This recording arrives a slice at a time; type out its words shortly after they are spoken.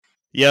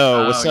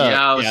Yo, what's up?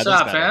 Yo, what's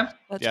up, better. fam?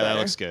 That's that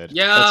looks good.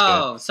 Yo, That's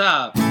good. what's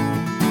up?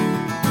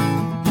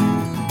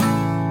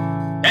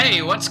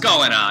 Hey, what's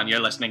going on? You're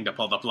listening to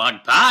Pull the Plug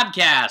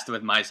Podcast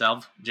with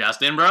myself,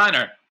 Justin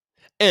Briner.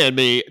 And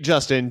me,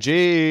 Justin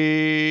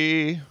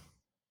G.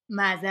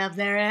 Myself,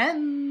 Sarah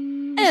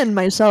M. And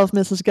myself,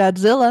 Mrs.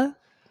 Godzilla.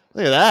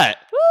 Look at that.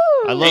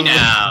 Woo! I love Hey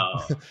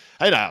now.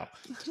 Hey now.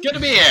 It's good to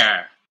be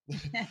here.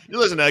 You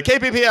listen to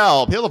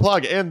KPPL, Peel the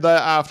Plug in the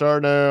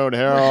afternoon.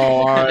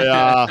 How are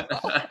ya?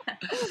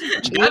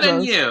 Good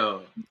and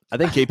you. I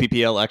think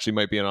KPPL actually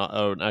might be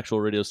an actual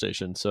radio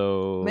station,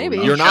 so Maybe.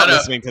 you're not Shut up.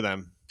 listening to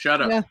them.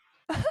 Shut up.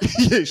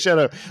 Yeah. Shut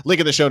up. Link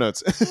in the show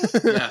notes. Yeah,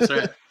 that's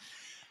right.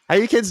 How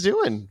you kids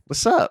doing?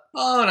 What's up?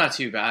 Oh, not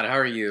too bad. How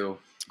are you?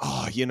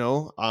 Oh,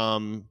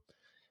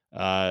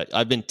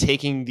 I've been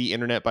taking the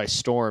internet by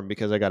storm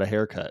because I got a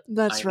haircut.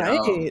 That's I know.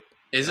 right.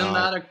 Isn't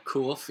that a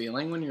cool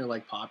feeling when you're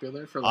like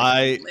popular for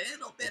a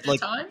little bit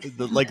of time?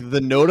 The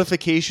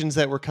notifications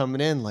that were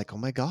coming in, like, oh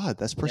my god,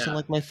 this person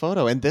liked my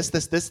photo, and this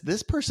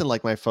person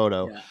liked my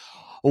photo. Yeah.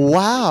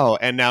 Wow,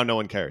 and now no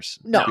one cares.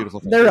 No,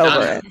 Beautiful thing. they're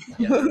over it.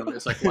 Yeah,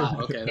 it's like, wow,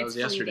 okay, that It's was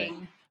yesterday.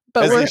 fleeting.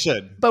 But As we're they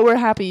should. but we're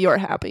happy you're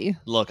happy.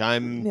 Look,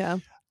 I'm Yeah.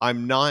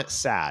 not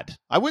sad.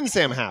 I wouldn't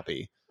say I'm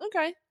happy.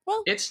 Okay.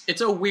 Well,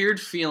 It's a weird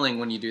feeling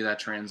when you do that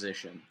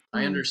transition.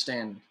 I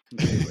understand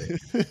completely.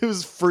 It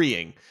was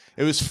freeing.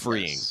 It was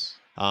freeing. Yes.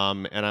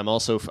 And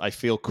I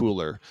feel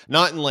cooler.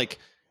 Not in like,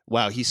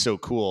 wow, he's so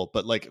cool,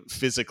 but like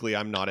physically,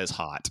 I'm not as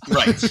hot.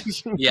 Right.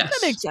 Yes. that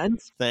makes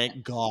sense.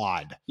 Thank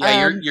God.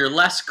 Yeah, Um, you're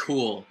less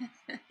cool.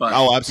 But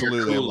Oh, you're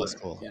absolutely, cooler. less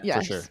cool. Yeah. Yes.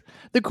 For sure.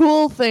 The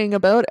cool thing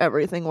about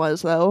everything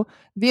was, though,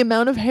 the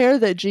amount of hair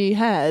that G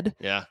had.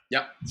 Yeah.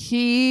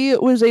 He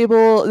was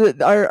able.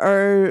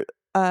 Our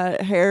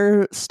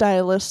hair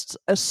stylist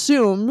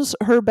assumes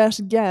her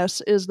best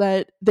guess is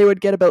that they would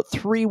get about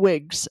 3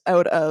 wigs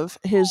out of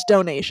his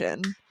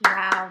donation,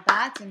 Wow,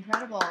 that's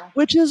incredible.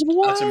 which is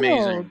wild. That's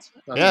amazing.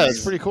 Yeah,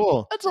 it's pretty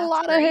cool. That's a That's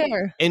lot great. of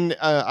hair. And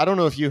I don't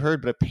know if you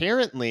heard, but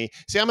apparently,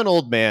 see, I'm an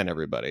old man,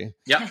 everybody.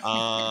 Yep.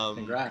 And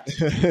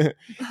Congrats. I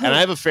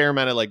have a fair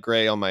amount of like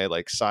gray on my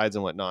like sides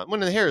and whatnot. When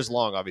the hair is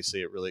long,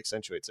 obviously, it really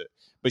accentuates it.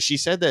 But she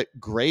said that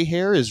gray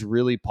hair is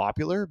really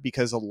popular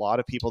because a lot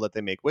of people that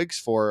they make wigs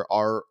for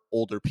are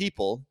older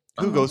people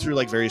who go through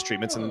like various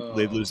treatments and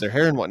they lose their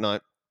hair and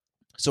whatnot.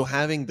 So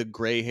having the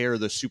gray hair,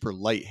 the super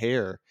light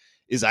hair,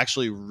 is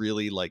actually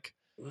really like,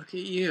 Look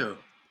at you.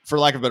 for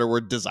lack of a better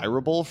word,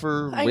 desirable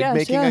for I wig guess,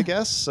 making, yeah. I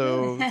guess.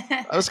 So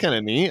that was kind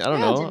of neat. I don't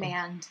Real know.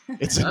 demand.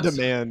 It's in That's-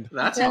 demand.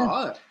 That's Yeah.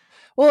 odd.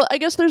 Well, I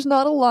guess there's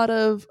not a lot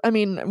of. I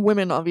mean,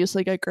 women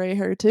obviously get gray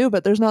hair too,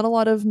 but there's not a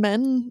lot of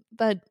men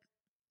that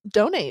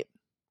donate.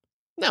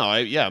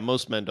 No,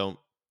 most men don't,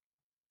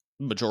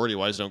 majority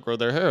wise, don't grow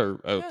their hair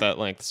out Yeah. that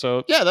length.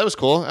 So yeah, that was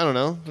cool. I don't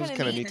know. It was Kinda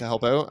kind of neat. neat to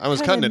help out. I was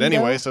Kinda cutting it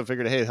anyway, neato. so I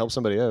figured, hey, help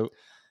somebody out.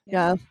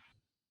 Yeah.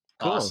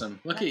 Cool. Awesome.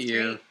 Look That's at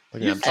you. great.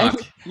 Look You at him.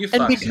 fuck. You and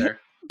fuck, because- sir.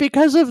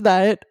 Because of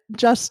that,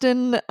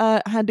 Justin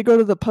had to go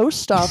to the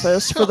post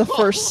office for the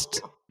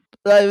first,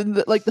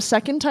 like the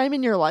second time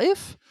in your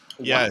life.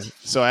 Yeah, What?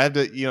 so I had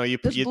to,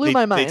 This blew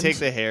my they mind. take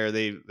the hair,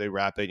 they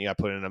wrap it, and you got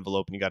to put it in an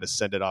envelope, and you got to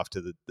send it off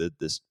to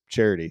this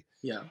charity.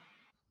 Yeah.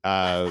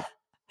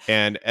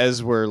 And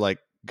as we're like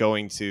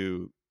going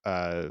to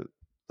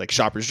like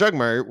Shoppers Drug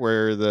Mart,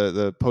 where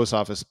the post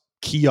office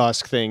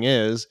kiosk thing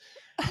is,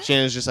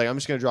 Shannon's just like, I'm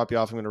just gonna drop you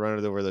off. I'm gonna run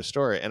it over to the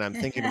store, and I'm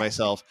thinking to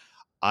myself,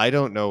 I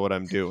don't know what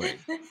I'm doing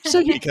So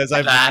you, because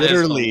I've That is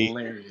literally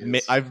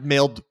hilarious. I've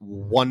mailed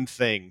one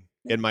thing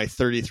in my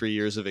 33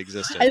 years of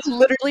existence. I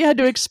literally had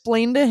to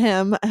explain to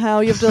him how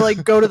you have to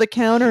like go to the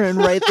counter and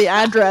write the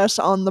address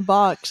on the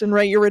box and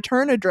write your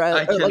return address.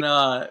 I Or, like,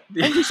 cannot.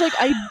 I'm just like,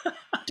 I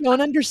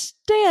don't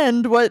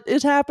understand what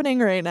is happening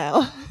right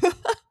now.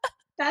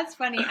 That's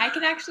funny. I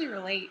can actually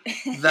relate.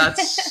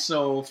 That's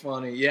so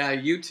funny. Yeah,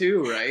 you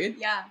too, right?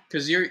 yeah.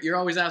 Because you're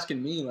always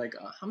asking me like,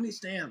 how many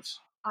stamps?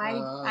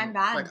 I'm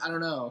bad. Like I don't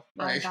know.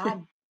 I'm Right.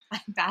 bad. I'm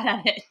bad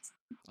at it.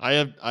 I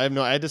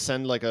had to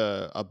send like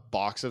a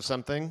box of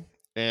something,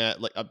 and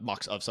like a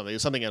box of something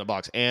in a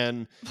box,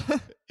 and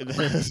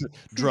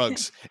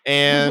drugs,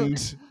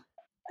 and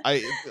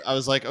I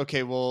was like,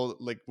 okay, well,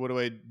 like, what do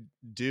I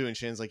do? And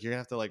Shannon's like, you're gonna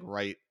have to like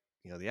write,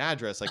 the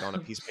address like on a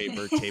piece of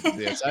paper, tape it to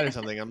the outside or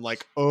something. I'm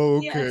like,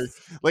 okay,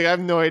 Yes. like I have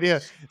no idea.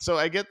 So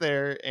I get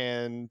there,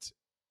 and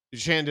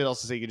Shannon did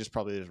also say you could just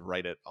probably just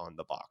write it on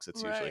the box.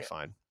 It's usually Right.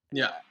 fine.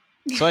 Yeah.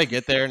 So I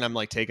get there and I'm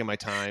like taking my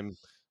time,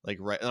 like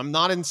I'm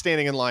not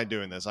standing in line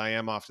doing this. I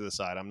am off to the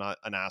side. I'm not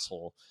an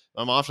asshole.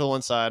 I'm off to the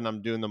one side and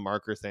I'm doing the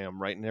marker thing.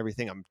 I'm writing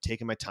everything. I'm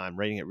taking my time,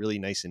 writing it really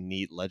nice and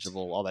neat,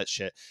 legible, all that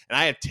shit. And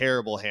I have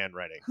terrible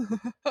handwriting,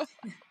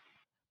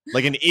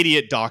 like an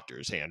idiot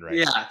doctor's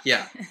handwriting. Yeah.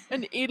 Yeah.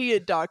 An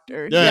idiot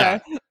doctor. Yeah.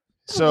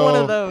 So one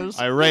of those.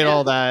 I write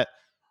all that.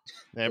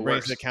 And I The bring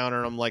it to the worst. counter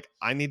and I'm like,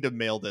 I need to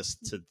mail this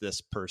to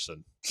this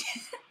person.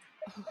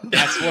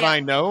 That's what I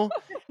know,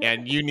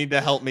 and you need to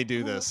help me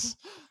do this.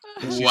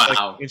 And she's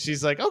Wow. and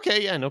she's like,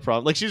 okay, yeah, no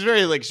problem. Like she was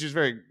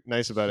very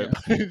nice about it.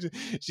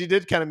 But she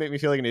did kind of make me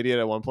feel like an idiot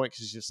at one point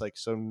because she's just like,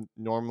 so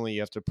normally you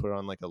have to put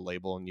on like a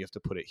label and you have to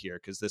put it here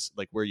because this,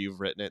 like where you've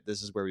written it,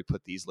 this is where we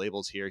put these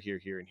labels here, here,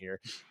 here, and here.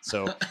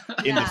 So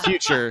in the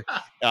future,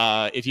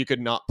 if you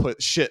could not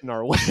put shit in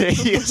our way,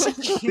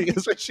 essentially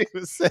is what she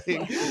was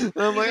saying. And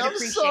I'm like, I'm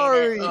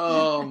sorry.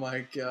 Oh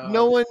my god.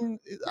 No one,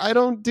 I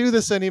don't do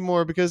this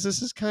anymore because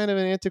this is kind of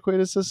an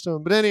antiquated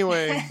system. But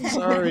anyway,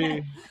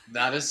 sorry.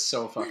 That is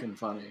so fucking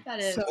funny. That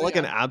is. So- Like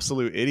an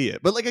absolute idiot.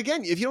 But like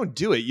again, if you don't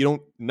do it, you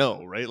don't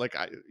know, right? Like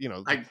Yeah.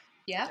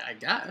 I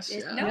guess.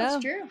 Yeah. No, Yeah.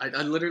 it's true.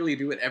 I literally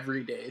do it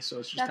every day, so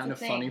it's just That's kind the of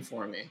funny thing.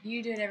 for me.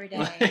 You do it every day.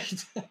 Like,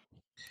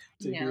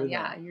 to You know, hear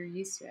yeah, that. you're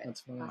used to it.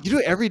 That's funny. you do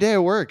it every day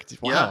at work.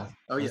 Wow. Yeah.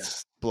 Oh yeah.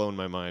 That's blowing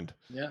my mind.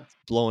 Yeah.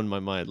 Blowing my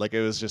mind. Like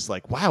it was just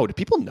like, wow, do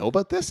people know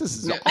about this? This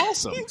is Yeah.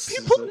 awesome.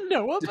 People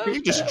know about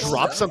You just it.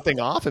 drop something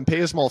off and pay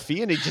a small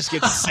fee and it just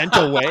gets sent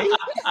away.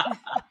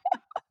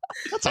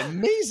 That's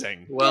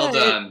amazing. Well Yeah,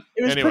 done.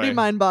 It was Anyway. pretty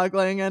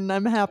mind-boggling, and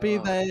I'm happy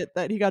Oh.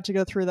 that he got to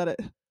go through that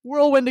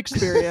whirlwind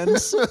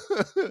experience.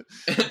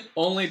 It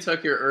only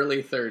took your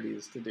early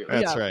 30s to do it.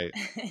 That's Yeah. right.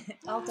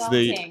 All the-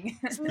 daunting.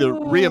 The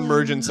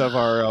reemergence of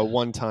our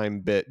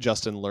one-time bit,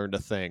 Justin learned a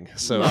thing.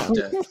 So Loved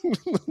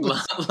it.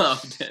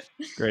 Loved it.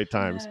 great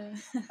times.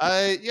 You guys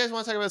want to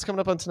talk about what's coming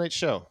up on tonight's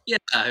show? Yeah,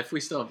 if we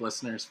still have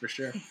listeners, for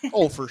sure.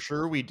 Oh, for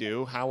sure we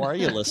do. How are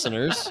you,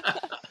 listeners?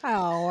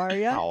 How are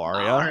ya? How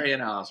are All you? right,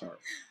 now, sorry.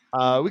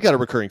 We got a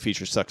recurring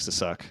feature, Sucks to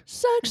Suck.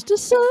 Sucks to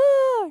suck.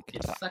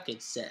 It fucking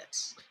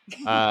sucks.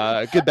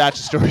 Good batch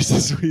of stories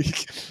this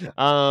week.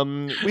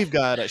 We've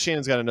got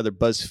Shannon's got another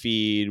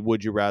BuzzFeed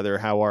Would You Rather,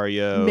 How Are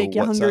You? Make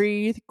you What's Up?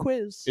 hungry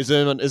quiz. Is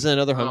it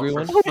another hungry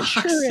for one? Oh, it fuck's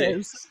sure sake.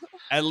 is.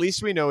 At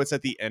least we know it's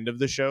at the end of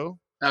the show.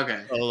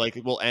 Okay. So like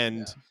we'll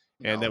end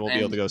and then we'll be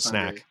able to go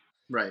snack.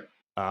 Right.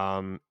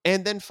 And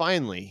then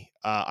finally,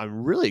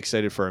 I'm really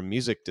excited for our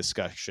music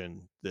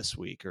discussion this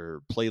week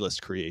or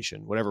playlist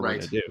creation, whatever we're Right.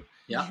 gonna do.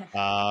 Yeah.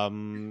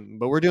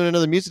 But we're doing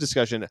another music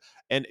discussion,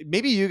 and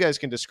maybe you guys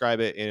can describe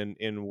it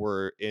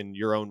in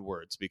your own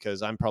words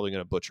because I'm probably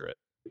gonna butcher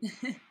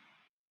it.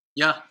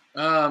 Yeah.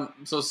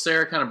 So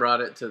Sarah kind of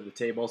brought it to the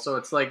table. So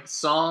it's like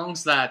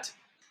songs that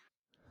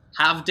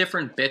have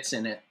different bits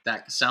in it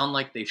that sound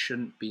like they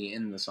shouldn't be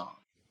in the song,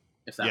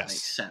 if that Yes.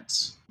 makes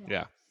sense.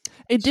 Yeah.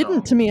 It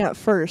didn't So- to me at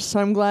first, so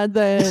I'm glad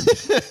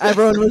that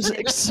everyone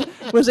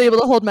was able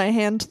to hold my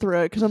hand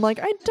through it because I'm like,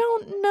 I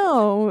don't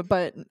know,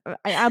 but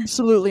I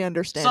absolutely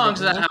understand.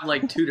 Songs it that now. have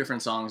like two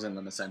different songs in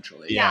them,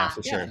 essentially. Yeah, Yeah,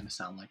 for yeah. sure. Kind of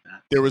sound like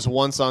that. There was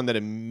one song that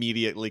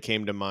immediately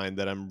came to mind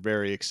that I'm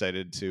very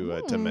excited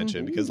to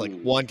mention because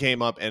like one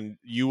came up, and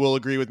you will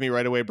agree with me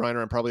right away, Brian.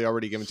 Or I'm probably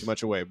already giving too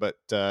much away, but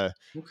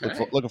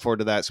Okay. looking forward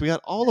to that. So we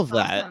got all of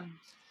that. Awesome.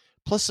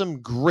 Plus some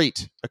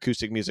great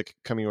acoustic music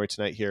coming away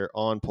tonight here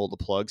on Pull the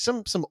Plug.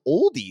 Some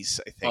oldies,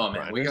 I think. Oh man,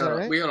 Brian. we Is that got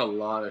right? we got a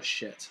lot of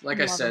shit. Like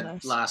I Loving said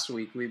this. last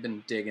week, we've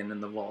been digging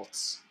in the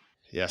vaults.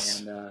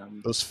 Yes,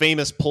 And those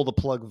famous Pull the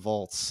Plug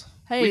vaults.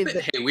 Hey,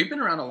 we've been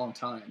around a long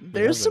time.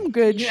 there's some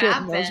good You shit in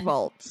have those been.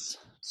 vaults.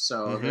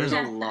 So Mhm. there's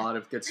a lot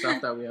of good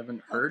stuff that we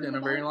haven't heard in a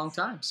very long vaults.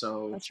 time.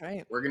 So That's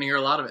right. we're gonna hear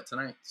a lot of it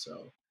tonight.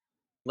 So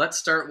let's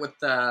start with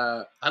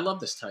I love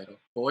this title,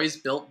 "Boys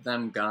Built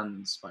Them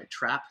Guns" by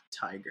Trap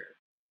Tiger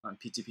on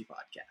PTP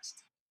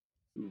Podcast.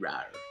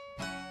 Hoorah.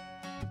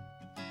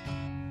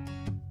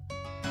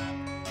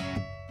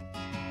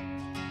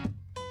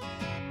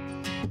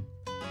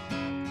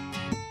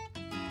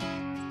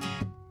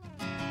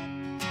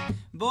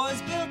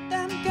 Boys built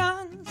them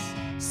guns,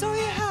 so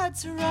you had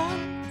to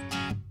run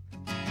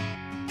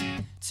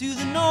to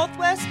the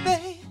Northwest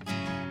Bay.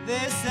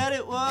 They said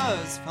it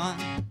was fun,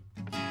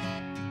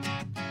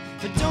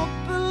 but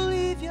don't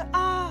believe your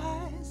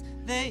eyes,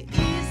 they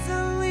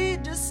easily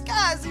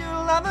disguise your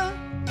lover.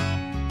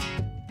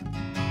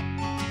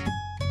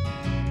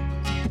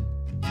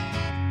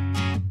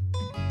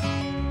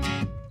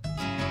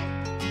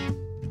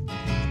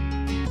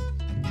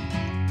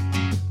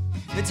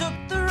 They took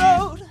the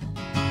road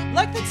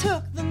like they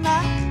took the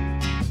night.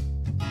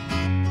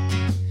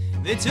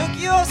 They took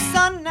your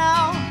son,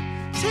 now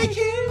take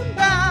him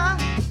back.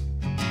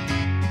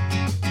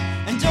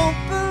 And don't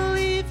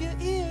believe your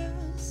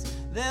ears,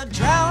 they're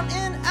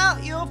drowning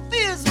out your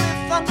fears with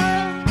thunder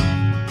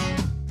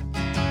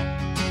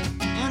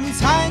and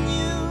tying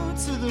you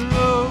to the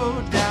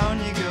road. Down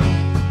you go.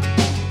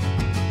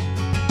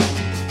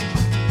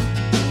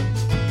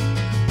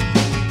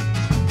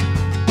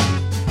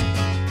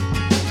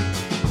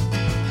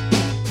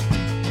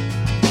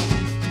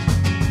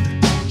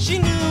 She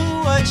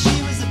knew what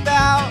she was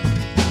about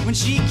when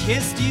she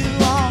kissed you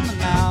on the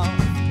mouth.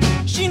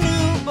 She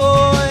knew,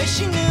 boy,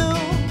 she knew,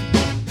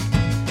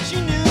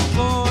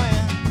 boy,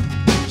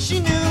 she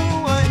knew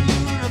what you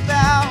were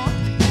about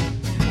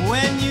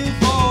when you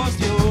forced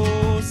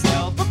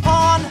yourself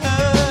upon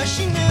her.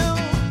 She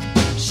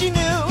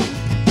knew,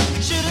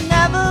 should have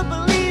never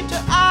believed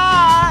her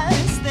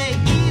eyes, they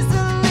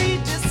easily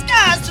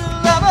disguised her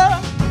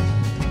lover.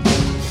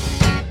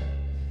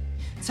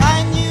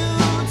 Tying you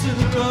to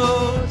the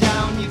road,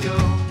 down you go.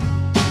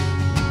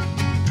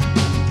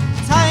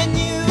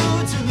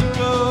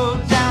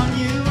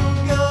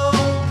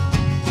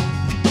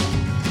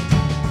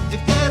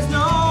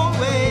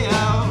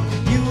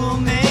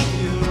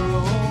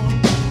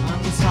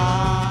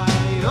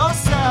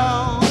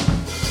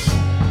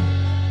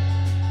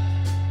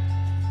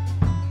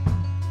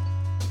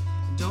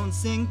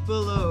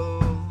 below.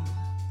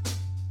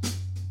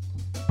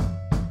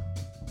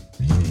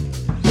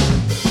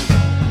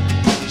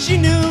 She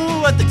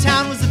knew what the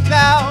town was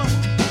about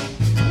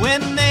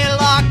when they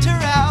locked her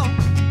out.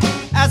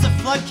 As a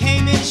flood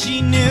came in,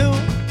 she knew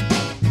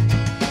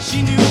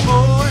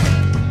more,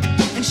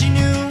 and she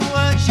knew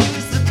what she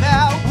was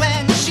about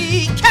when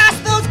she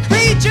cast those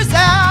creatures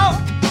out.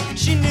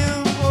 She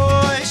knew,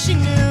 boy, she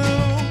knew.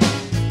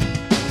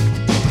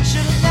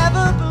 Should've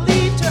never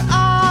believed her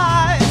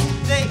eyes.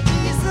 They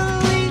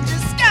easily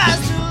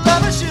disguised her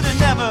love. I should've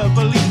never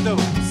believed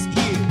those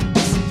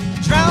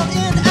ears,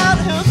 drowning out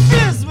her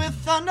fears with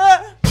thunder.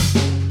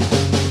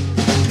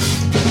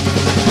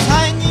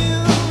 Tying you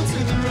to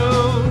the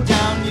road,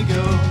 down you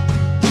go.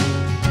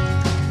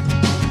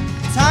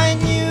 Tying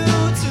you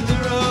to the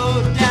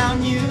road,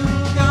 down you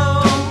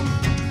go.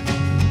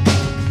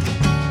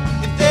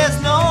 If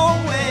there's no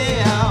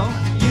way out,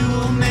 you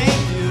will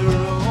make your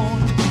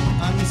own.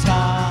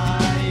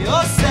 Untie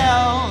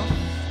yourself.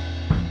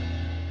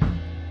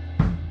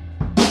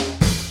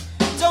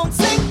 Don't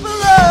sink below.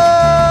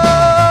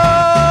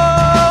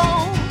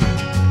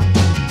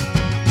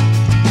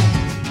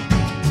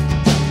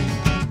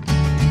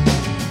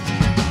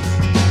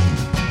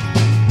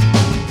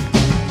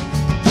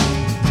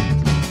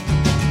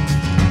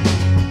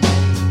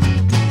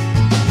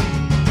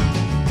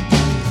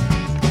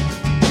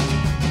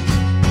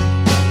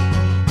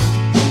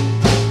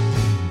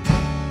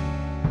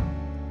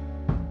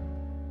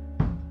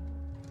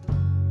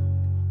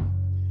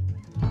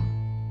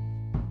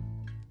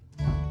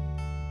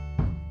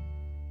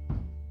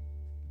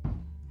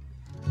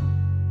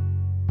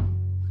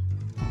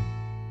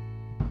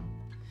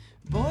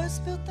 Boys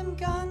built them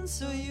guns,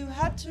 so you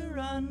had to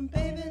run,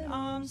 bathing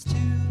arms to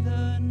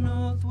the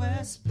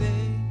Northwest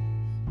Bay.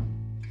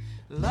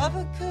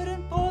 Lover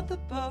couldn't board the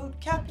boat,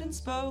 captain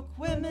spoke,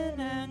 women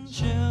and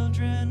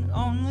children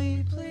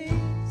only, please.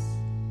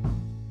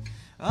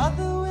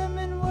 Other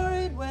women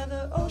worried where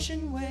the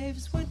ocean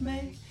waves would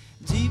make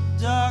deep,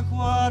 dark,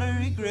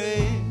 watery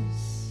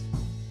graves.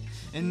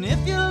 And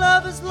if your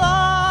love is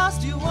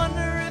lost, you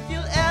wonder if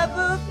you'll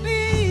ever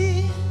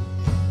be.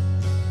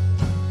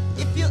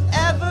 If you'll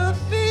ever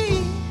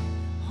be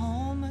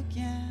home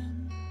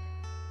again.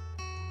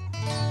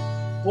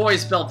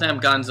 Boys built them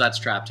guns. That's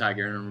Trap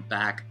Tiger, and we're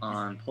back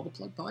on Pull the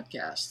Plug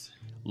podcast.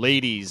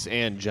 Ladies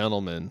and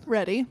gentlemen,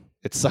 Ready?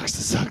 it sucks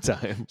to suck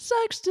time.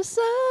 Sucks to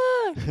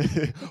suck.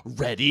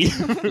 Ready?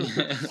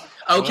 Okay.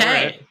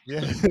 Alright.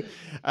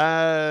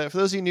 Yeah. For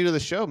those of you new to the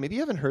show, maybe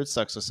you haven't heard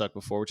Sucks to Suck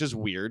before, which is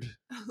weird.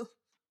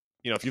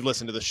 You know, if you've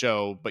listened to the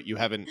show, but you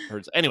haven't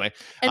heard. Anyway.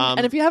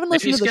 And if you haven't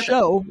maybe listened to the skip it.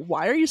 show,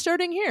 why are you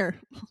starting here?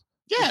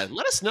 Yeah,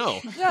 let us know.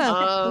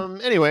 Yeah.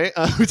 Anyway,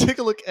 we take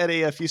a look at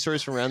a few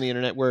stories from around the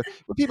internet where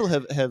people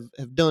have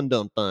done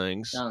dumb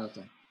things. No,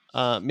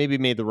 okay. Maybe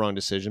made the wrong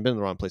decision, been in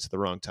the wrong place at the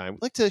wrong time.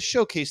 We'd like to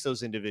showcase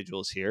those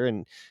individuals here,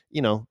 and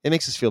you know, it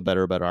makes us feel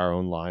better about our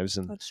own lives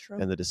and That's true.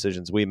 and the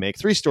decisions we make.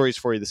 3 stories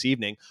for you this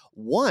evening.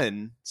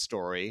 One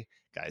story,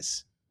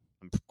 guys,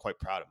 I'm quite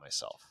proud of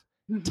myself,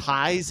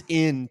 ties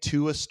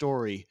into a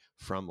story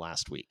from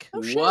last week.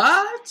 Oh, shit.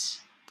 What?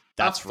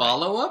 That's a right.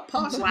 follow-up,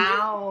 possibly?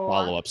 Wow.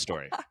 Follow-up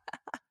story.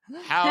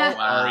 How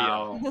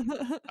are you?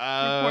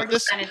 Reported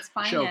This at its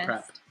Show finest.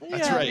 prep.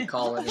 That's Yeah. right.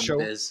 Call it in Show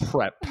biz.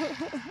 prep.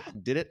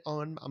 Did it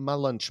on my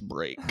lunch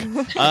break.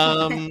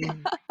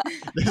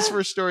 This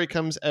first story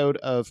comes out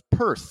of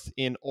Perth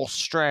in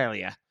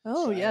Australia.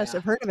 Oh, yes,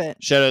 I've heard of it.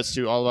 Shout outs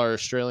to all our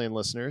Australian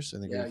listeners. I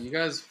think Yeah, we've- you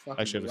guys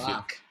fucking Actually have a few.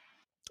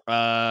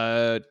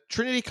 rock.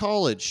 Trinity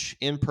College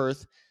in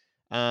Perth.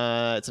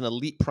 It's an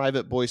elite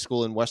private boys'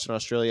 school in Western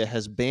Australia.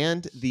 Has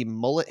banned the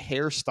mullet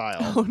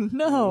hairstyle Oh,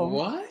 no.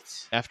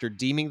 What? after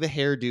deeming the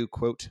hairdo,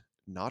 quote,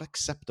 not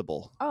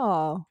acceptable.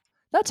 Oh,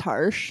 that's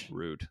harsh.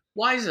 Rude.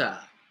 Why is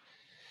that?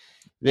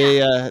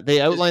 They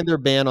outlined their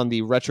ban on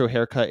the retro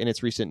haircut in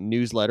its recent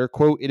newsletter.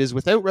 Quote, it is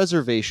without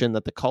reservation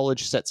that the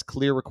college sets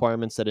clear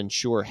requirements that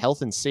ensure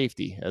health and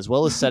safety, as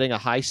well as setting a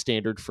high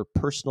standard for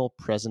personal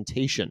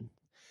presentation.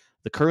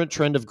 The current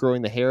trend of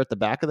growing the hair at the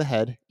back of the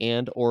head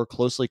and or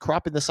closely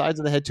cropping the sides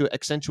of the head to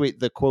accentuate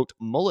the, quote,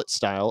 mullet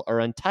style are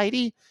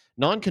untidy,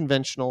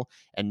 non-conventional,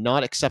 and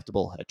not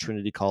acceptable at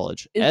Trinity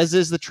College, as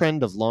is the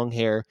trend of long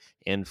hair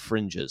and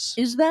fringes.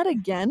 Is that,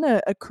 again,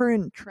 a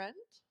current trend?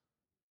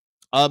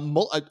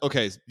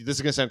 Okay, this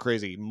is gonna sound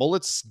crazy.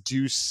 Mullets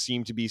do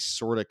seem to be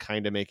sort of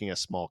kind of making a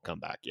small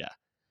comeback. Yeah,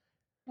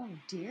 Oh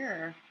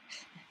dear.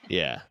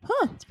 yeah.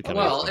 Huh. It's becoming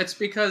Well, it's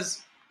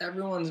because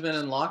everyone's been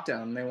in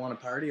lockdown and they want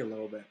to party a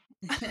little bit.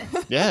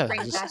 Yeah,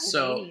 Bring just- back the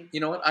So, days. you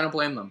know what? I don't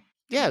blame them.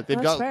 yeah. They've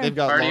That's got fair. they've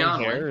got Party long on,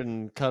 hair right?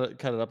 and cut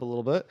it up a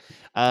little bit.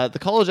 The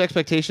college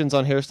expectations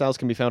on hairstyles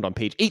can be found on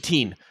page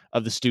 18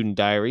 of the student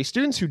diary.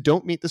 Students who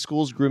don't meet the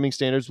school's grooming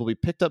standards will be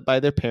picked up by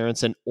their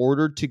parents and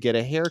ordered to get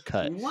a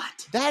haircut.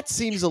 What? That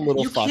seems a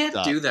little You fucked can't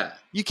up. do that.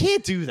 You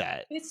can't do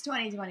that. It's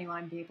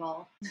 2021,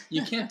 people.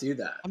 You can't do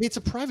that. I mean, it's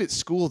a private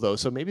school though,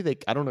 so maybe they.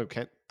 I don't know.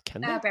 Can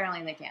they?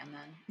 Apparently they can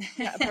then.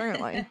 Yeah,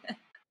 apparently.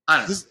 I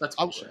don't know. This- That's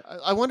bullshit.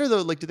 I wonder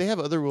though, like, do they have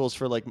other rules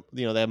for, like,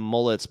 you know, they have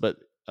mullets, but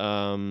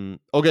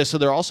Okay, so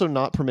they're also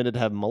not permitted to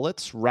have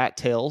mullets, rat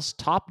tails,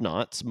 top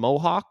knots,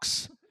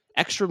 mohawks,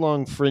 extra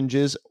long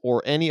fringes,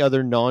 or any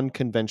other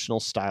non-conventional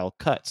style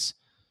cuts.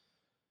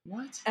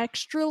 What?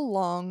 Extra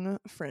long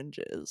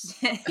fringes.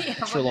 Yeah,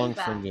 Extra what long is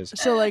that? fringes.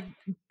 So like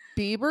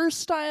Bieber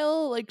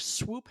style, like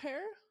swoop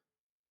hair.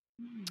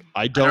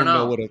 I don't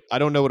know know. I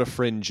don't know what a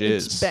fringe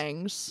is. It's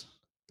bangs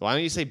Why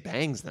don't you say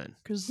bangs then?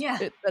 because Yeah.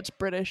 that's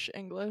British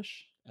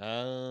English.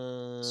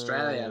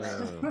 Australia.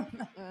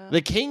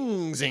 The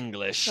King's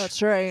English.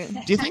 That's right.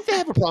 Do you think they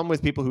have a problem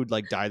with people who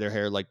like dye their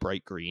hair like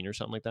bright green or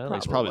something like that? Like,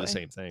 it's probably the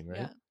Probably. same thing, right?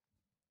 Yeah.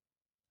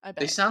 I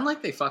They bet. sound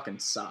like they fucking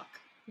suck.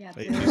 Yeah,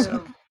 They do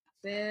suck.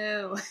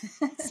 boo.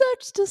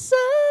 Sucks to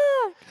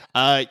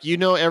suck. You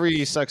know,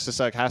 every Sucks to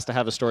Suck has to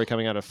have a story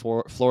coming out of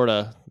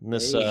Florida. And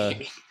this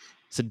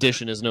this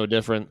edition is no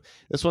different.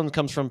 This one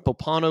comes from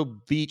Pompano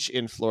Beach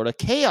in Florida.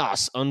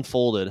 Chaos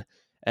unfolded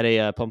at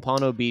a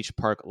Pompano Beach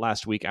park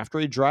last week after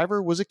a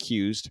driver was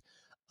accused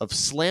of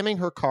slamming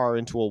her car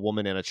into a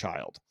woman and a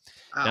child.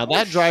 Now,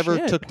 that driver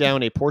shit. took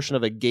down a portion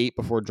of a gate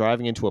before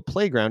driving into a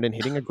playground and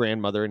hitting a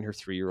grandmother and her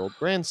 3-year-old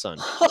grandson.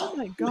 Oh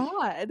my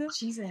god.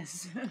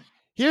 Jesus.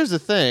 Here's the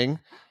thing.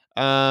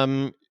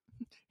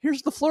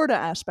 Here's the Florida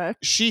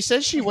aspect. She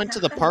says she went to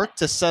the park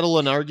to settle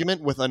an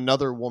argument with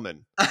another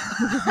woman.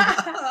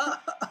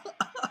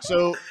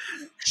 So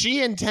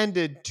she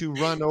intended to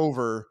run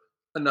over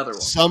Another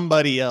one.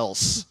 somebody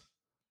else.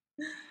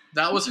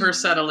 That was her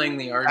settling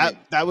the argument.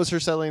 That was her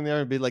settling the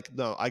argument. Be like,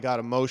 no, I got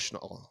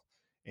emotional.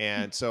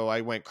 And so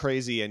I went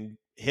crazy and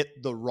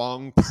hit the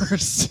wrong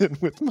person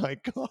with my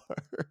car.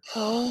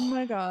 Oh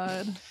my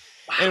god.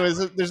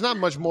 Anyways, there's not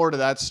much more to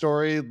that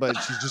story, but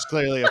she's just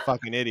clearly a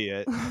fucking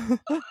idiot.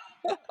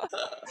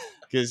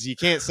 Because you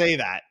can't say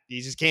that.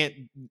 You just can't.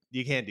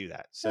 You can't do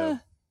that. So,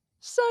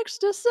 Sucks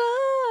to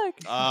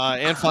suck.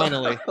 and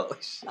finally, Holy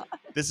shit.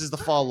 this is the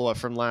follow-up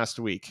from last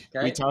week.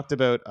 Okay. We talked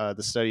about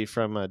the study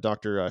from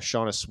Dr.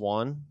 Shauna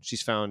Swan.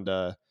 She's found,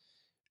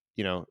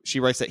 she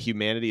writes that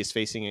humanity is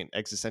facing an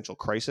existential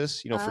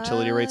crisis.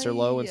 Fertility rates are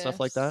low and stuff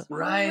like that.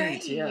 Right,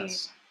 Right.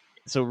 yes.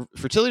 So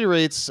fertility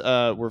rates,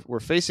 we're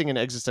facing an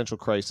existential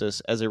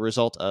crisis as a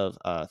result of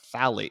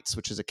phthalates,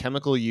 which is a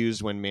chemical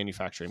used when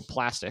manufacturing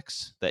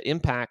plastics that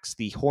impacts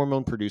the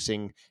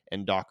hormone-producing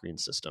endocrine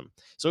system.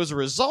 So as a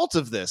result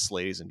of this,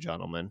 ladies and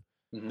gentlemen,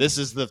 Mhm. this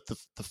is the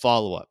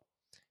follow-up.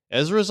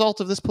 As a result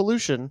of this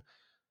pollution,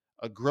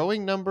 a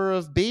growing number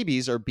of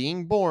babies are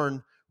being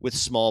born with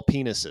small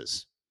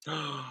penises.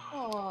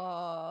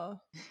 Aw.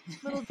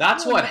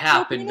 That's little what micro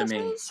happened to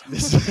me.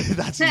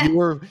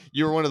 penises?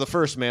 You were one of the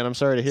first, man. I'm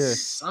sorry to hear.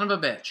 Son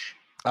of a bitch.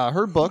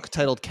 Her book,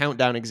 titled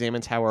Countdown,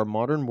 examines how our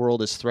modern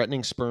world is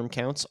threatening sperm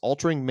counts,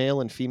 altering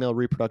male and female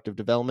reproductive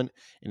development,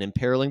 and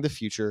imperiling the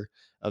future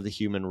of the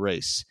human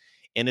race.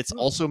 And it's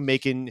also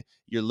making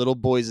your little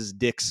boys'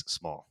 dicks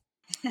small.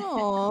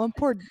 Aw,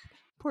 poor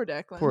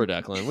Declan. Poor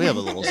Declan. We have a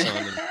little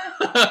son.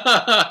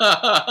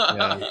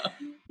 Yeah.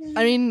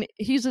 I mean,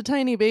 he's a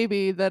tiny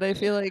baby that I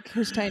feel like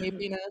his tiny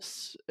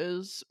penis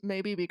is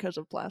maybe because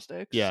of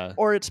plastics. Yeah.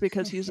 Or it's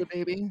because he's a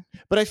baby.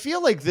 But I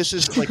feel like this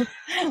is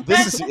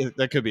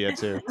that could be it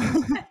too.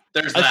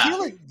 There's I that. feel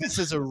like this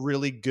is a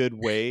really good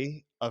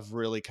way of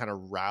really kind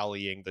of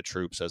rallying the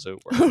troops, as it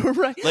were.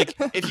 Right. Like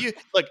if you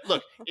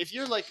if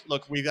you're like,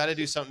 look, we got to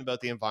do something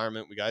about the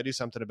environment. We got to do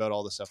something about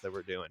all the stuff that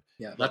we're doing.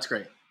 Yeah, that's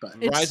great. But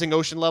It's- Rising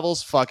ocean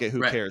levels, fuck it, who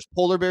Right. cares?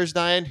 Polar bears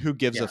dying, who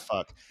gives Yeah. a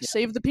fuck?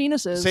 Save the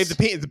penises. Save the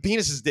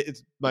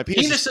penises. My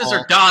penis is penises small.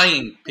 are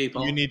dying,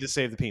 people. You need to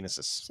save the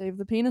penises. Save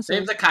the penises.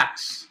 Save the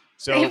cocks.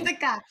 So Save the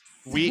cocks.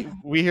 we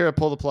here at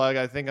Pull the Plug.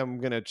 I think I'm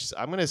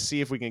gonna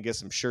see if we can get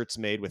some shirts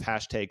made with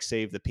hashtag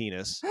Save the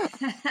Penis,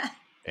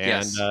 and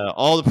Yes.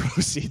 all the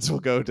proceeds will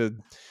go to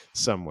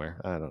somewhere.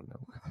 I don't know.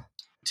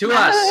 To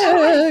us.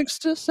 Sucks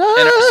to suck.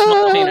 And our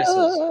small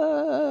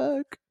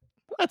penises.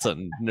 That's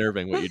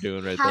unnerving what you're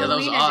doing right there.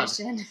 Halloween. Halloween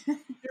those odd. edition. You're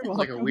It's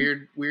like a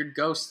welcome. weird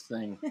ghost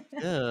thing.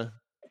 Yeah,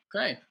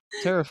 Okay.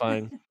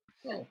 terrifying.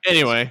 Oh,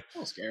 Anyway, a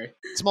little scary.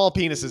 small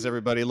penises,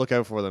 everybody, look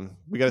out for them.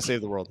 We got to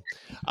save the world.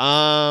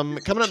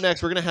 Coming up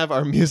next, we're gonna have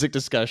our music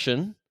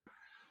discussion.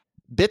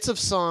 Bits of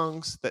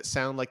songs that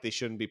sound like they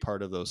shouldn't be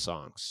part of those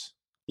songs.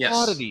 Yes.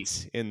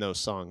 Oddities in those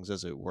songs,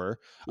 as it were.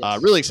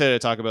 Yes. Really excited to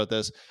talk about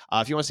this.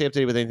 If you want to stay up to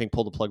date with anything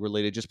Pull the Plug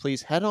related, just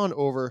please head on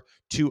over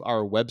to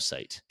our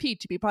website.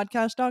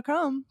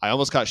 PTPpodcast.com. I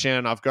almost caught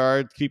Shannon off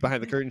guard. Keep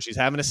behind the curtain. She's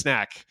having a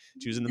snack.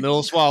 She was in the middle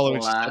of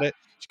swallowing. She said it.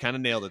 She kind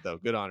of nailed it, though.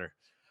 Good on her.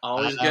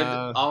 Always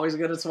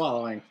good at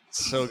swallowing.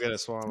 So good at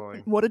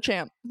swallowing. What a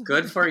champ.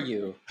 Good for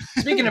you.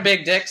 Speaking of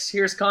big dicks,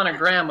 here's Connor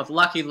Graham with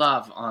Lucky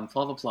Love on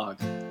Pull the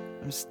Plug.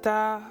 I'm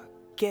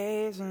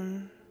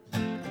stargazing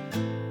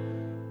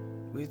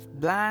with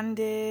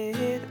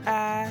blinded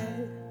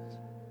eyes,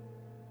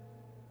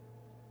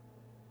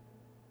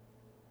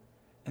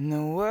 and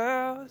the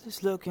world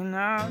is looking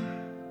up,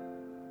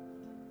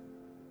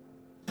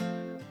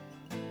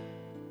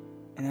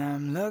 and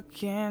I'm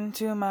looking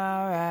to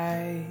my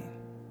right.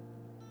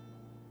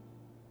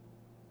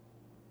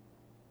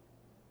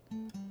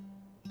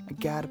 I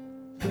got a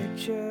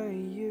picture of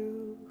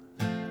you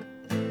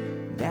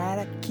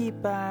keep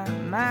by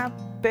my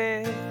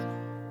bed,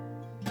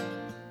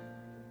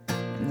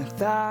 and the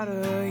thought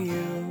of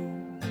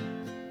you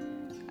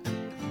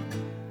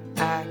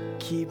I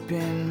keep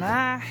in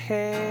my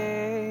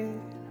head.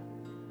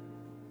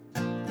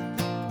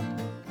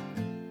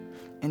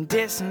 And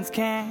distance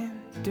can't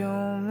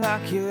doom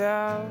lucky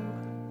love.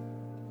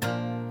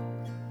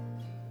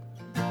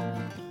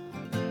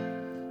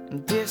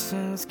 And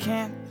distance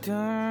can't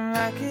doom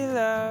lucky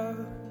love.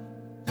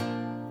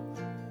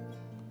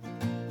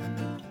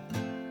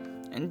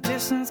 And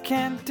distance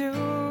can't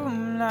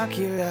doom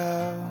lucky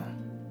love.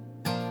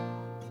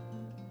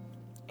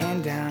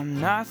 And I'm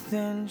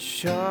nothing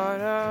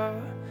short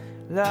of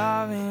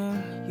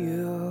loving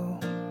you.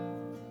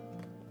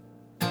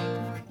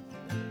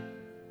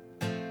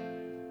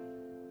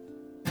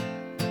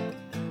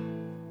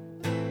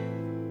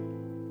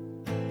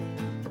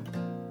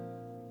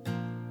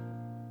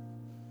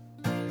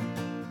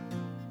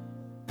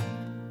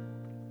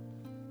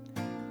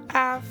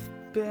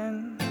 I've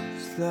been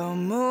slow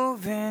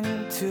moving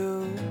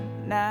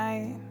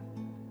tonight.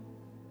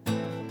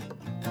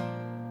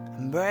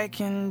 I'm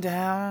breaking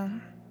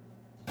down,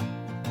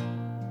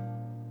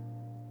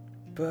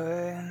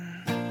 but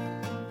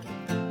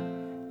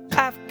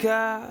I've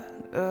got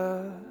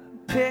a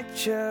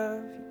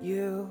picture of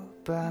you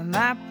by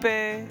my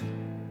bed,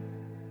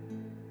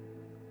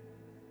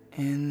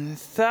 and the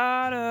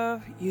thought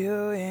of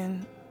you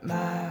in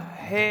my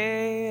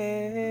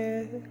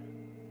head.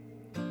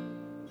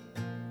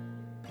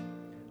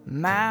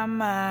 My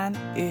mind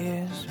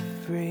is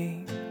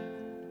free,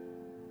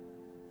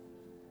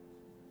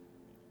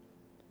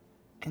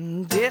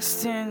 and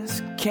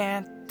distance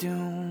can't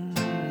doom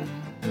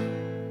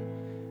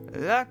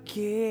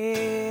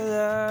lucky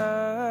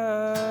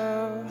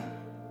love.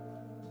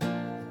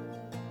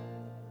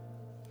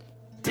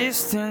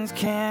 Distance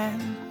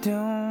can't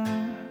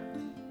doom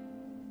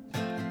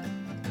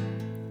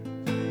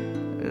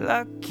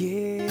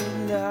lucky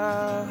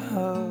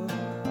love.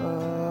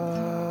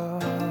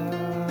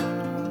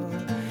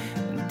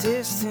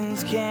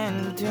 Distance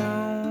can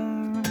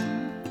doom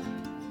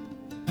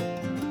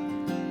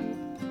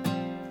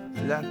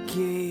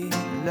lucky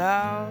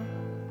love.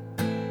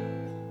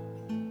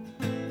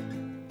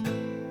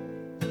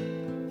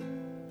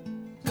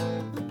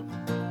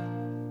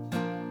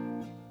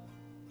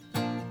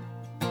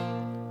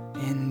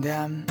 And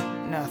I'm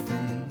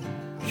nothing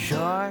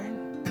short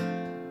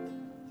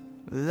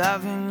of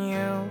loving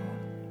you.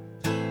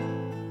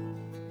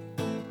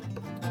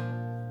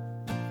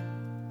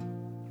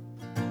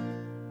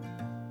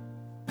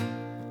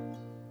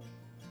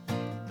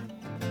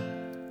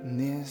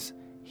 This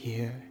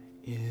here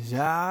is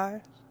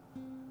ours,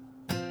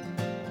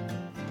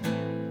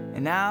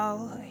 and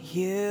I'll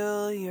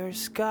heal your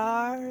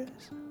scars.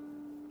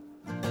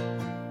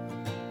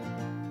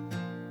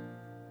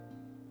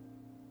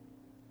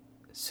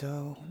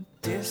 So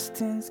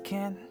distance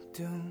can't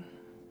do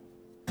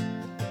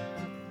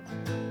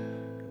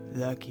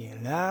lucky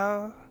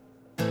love.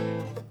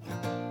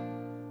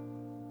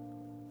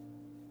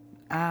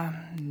 I'm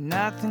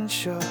nothing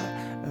short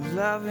of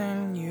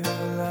loving you,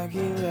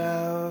 lucky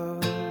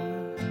love.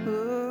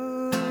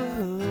 Ooh,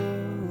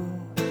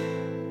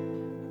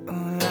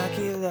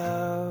 lucky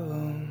love.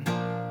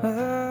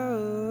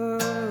 Ooh,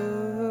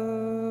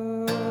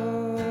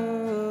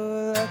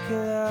 lucky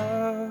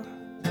love.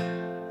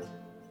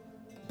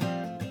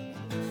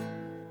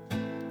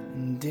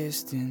 And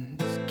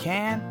distance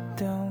can't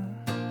do.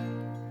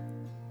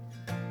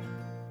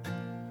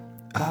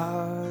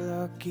 Oh,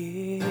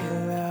 lucky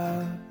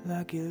love,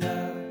 lucky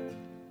love.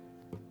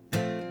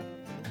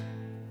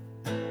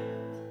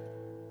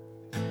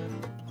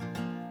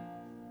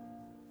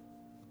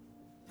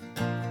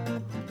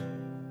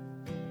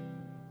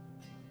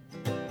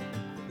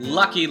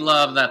 Lucky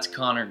Love, that's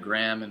Connor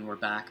Graham, and we're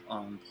back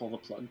on Pull the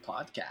Plug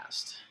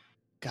podcast.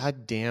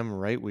 God damn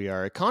right we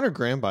are. Connor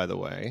Graham, by the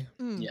way,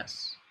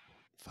 Yes.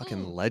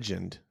 fucking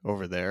legend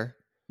over there.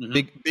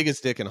 Mhm.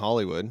 Biggest dick in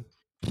Hollywood.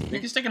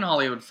 Biggest dick in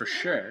Hollywood for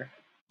sure.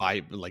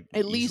 At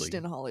least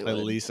in Hollywood.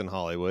 At least in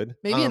Hollywood.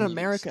 Maybe in Um,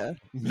 America.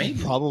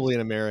 Maybe. Probably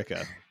in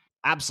America.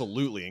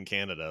 Absolutely in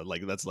Canada.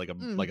 Like that's like a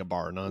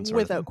bar none sort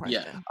Without of thing.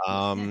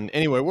 question.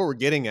 Anyway, what we're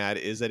getting at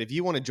is that if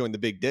you want to join the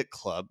Big Dick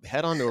Club,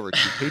 head on over to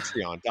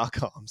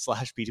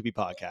patreon.com/P2P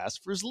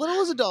podcast. For as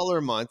little as $1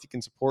 a month, you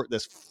can support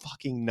this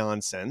fucking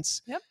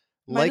nonsense. Yep.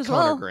 Like as Connor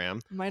well.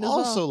 Graham. Might as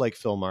Also well. like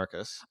Phil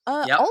Marcus.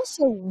 Yep.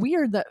 Also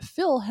weird that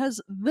Phil has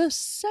the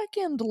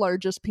second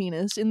largest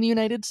penis in the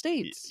United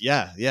States.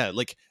 Yeah.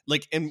 Like,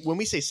 and when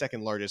we say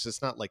second largest,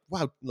 it's not like,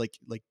 wow, like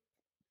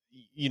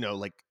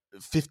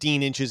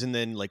 15 inches and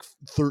then like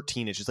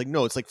 13 inches. Like,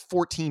 no, it's like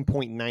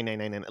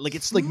 14.9999. Like,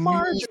 it's like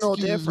marginal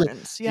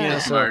difference. Yeah.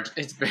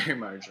 It's very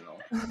marginal.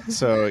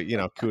 So,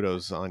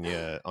 kudos on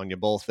you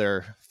both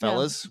there,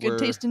 fellas. Good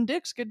taste in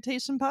dicks, good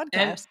taste in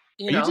podcasts.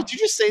 And, you know, Did you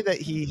just say that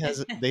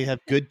they have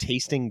good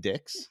tasting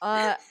dicks?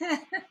 I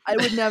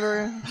would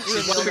never. she's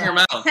reveal wiping her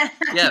that. mouth.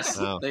 Yes,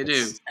 Oh, they do.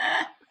 it's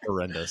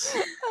horrendous.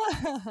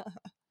 I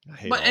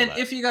hate But all and that.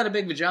 if you got a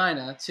big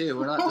vagina too,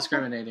 we're not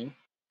discriminating.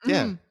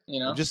 Yeah. Mm. You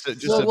know,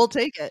 We'll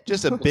take it.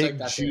 just a We'll big take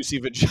that too. juicy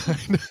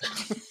vagina.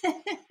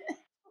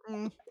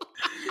 Mm.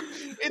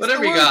 It's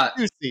Whatever the you word got.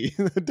 juicy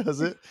that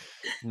does it.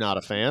 Not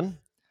a fan.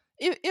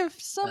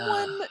 If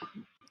someone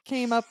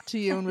came up to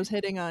you and was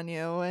hitting on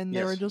you, and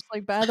they were Yes. just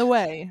like, "By the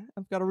way,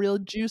 I've got a real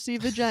juicy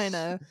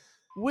vagina,"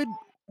 what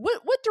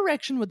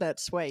direction would that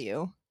sway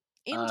you?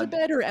 Into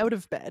bed or out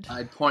of bed?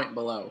 I'd point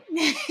below.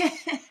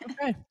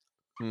 Okay.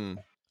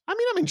 I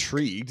mean, I'm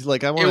intrigued.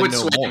 Like, I It want to would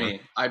know sway more.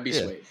 me. I'd be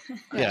Yeah. swayed.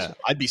 Yeah,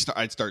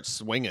 I'd start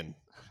swinging.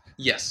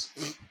 Yes.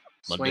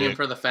 My Swinging dick.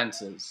 for the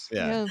fences.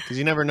 Yeah, Yeah. because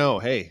you never know.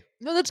 Hey,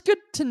 No, that's good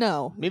to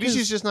know. maybe 'cause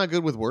she's just not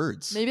good with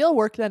words. maybe I'll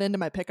work that into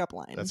my pickup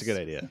lines. That's a good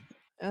idea.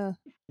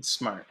 It's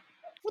smart.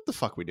 What the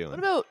fuck we doing? What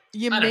about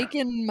you I don't know.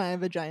 making my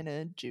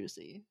vagina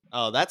juicy?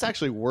 Oh, that's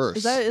actually worse.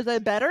 Is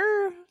that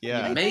better? Yeah.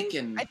 I think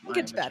Making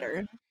it's my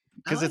better.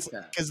 Because I it's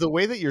like that. because the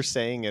way that you're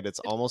saying it, it's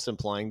almost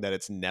implying that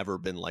it's never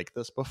been like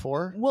this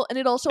before, Well, and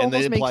it also and that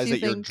almost makes implies you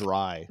that you're think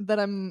dry. that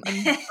I'm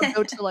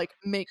about to like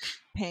make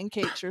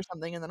pancakes or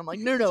something, and then I'm like,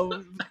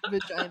 no,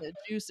 vagina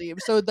juicy.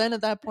 So then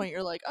at that point,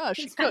 you're like, oh,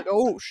 she could.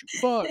 Oh, she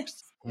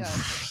fucks. Yeah,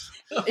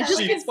 it just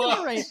She gets you in the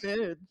fucks. right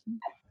mood.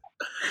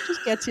 It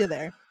just gets you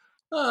there.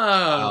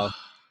 Oh.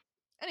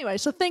 Anyway,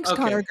 so thanks,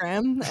 Okay. Connor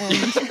Graham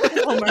and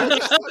Omar,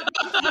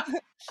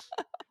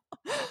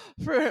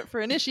 for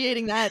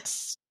initiating that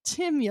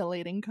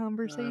stimulating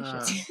conversation.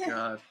 Oh,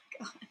 God.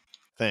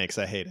 Thanks,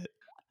 I hate it.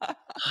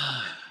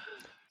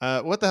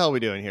 What the hell are we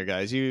doing here,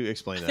 guys? You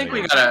explain I that. think we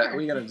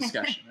again. got a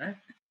discussion, right?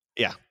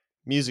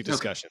 Music Okay.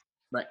 discussion.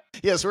 Right.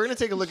 Yeah, so we're gonna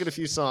take a look at a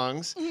few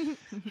songs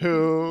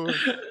who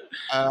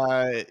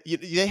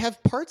they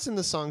have parts in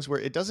the songs where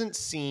it doesn't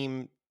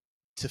seem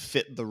to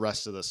fit the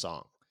rest of the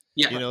song.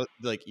 Yeah. You know,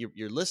 like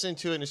you're listening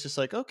to it and it's just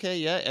like, okay,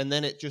 yeah, and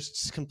then it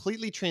just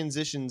completely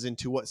transitions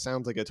into what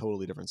sounds like a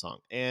totally different song.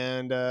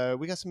 And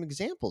we got some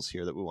examples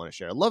here that we want to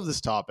share. I love this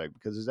topic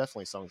because there's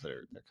definitely songs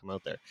that come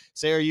out there.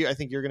 Sarah, I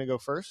think you're gonna go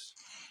first.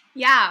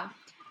 Yeah.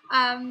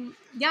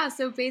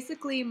 So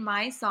basically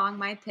my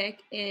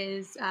pick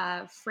is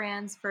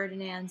Franz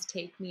Ferdinand's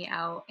Take Me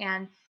Out.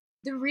 And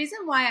the reason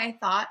why I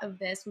thought of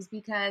this was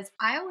because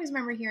I always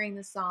remember hearing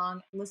the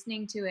song,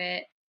 listening to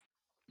it,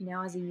 you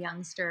know, as a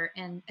youngster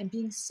and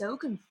being so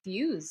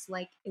confused.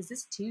 Like, is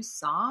this two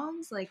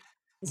songs? Like,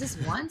 is this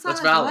one song?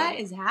 That's Like, valid. what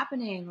is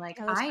happening? Like,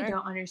 Yeah, that's I fair.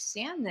 don't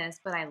understand this,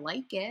 but I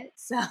like it.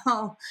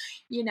 So,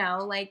 you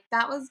know, like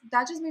that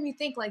just made me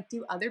think, like,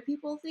 do other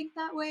people think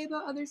that way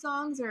about other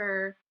songs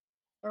or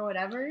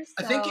whatever?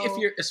 I think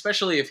So,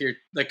 especially if you're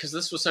like, because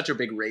this was such a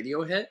big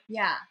radio hit.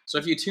 yeah. So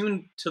if you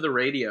tune to the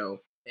radio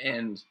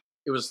and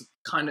it was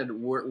kind of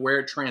where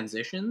it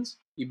transitions,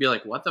 you'd be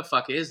like, what the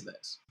fuck is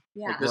this?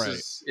 Yeah. Like, this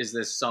Right. is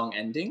this song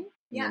ending? And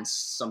Yeah. then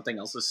something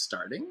else is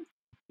starting?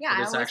 Yeah, But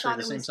I it's always actually thought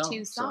the it same was song,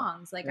 two so,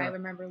 songs. Like, I yeah.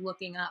 remember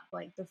looking up,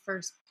 like, the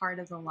first part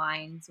of the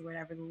lines or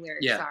whatever the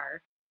lyrics Yeah.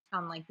 are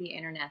on, like, the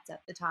internets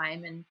at the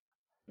time. And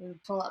we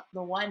would pull up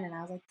the one, and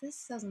I was like,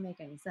 this doesn't make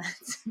any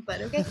sense.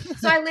 But okay.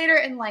 So later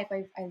in life,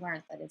 I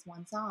learned that it's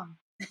one song.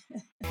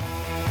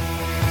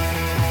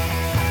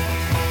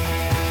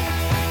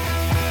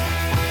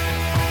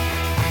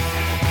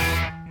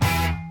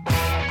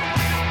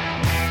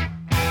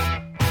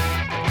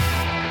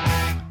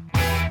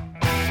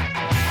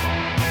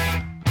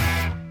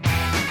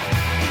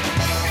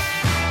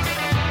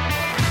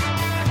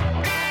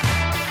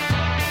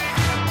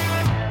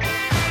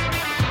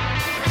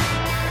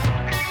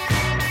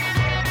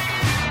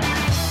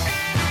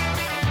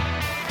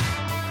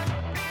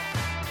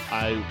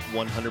 I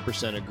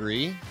 100%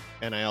 agree,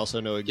 and I also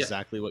know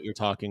exactly what you're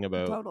talking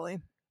about. Totally.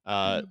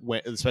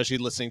 Especially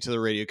listening to the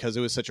radio because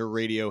it was such a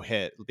radio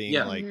hit. Being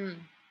Yeah. like, Mhm.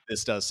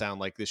 this does sound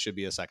like this should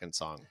be a second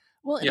song.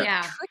 Well, and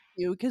Yeah. it tricks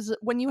you because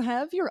when you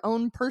have your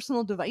own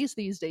personal device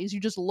these days, you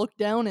just look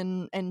down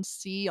and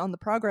see on the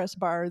progress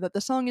bar that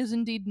the song is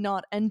indeed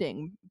not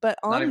ending. But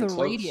Not on even the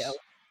close. radio,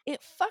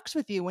 it fucks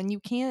with you when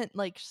you can't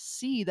like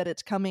see that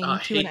it's coming I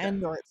to an hate that.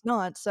 end or it's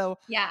not. So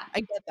Yeah.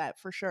 I get that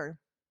for sure.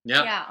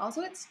 Yeah. Yeah.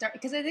 Also, it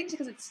because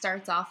it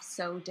starts off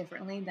so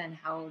differently than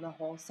how the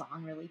whole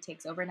song really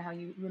takes over and how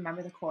you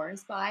remember the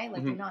chorus by.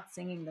 Like, you're not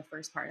singing the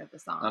first part of the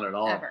song. Not at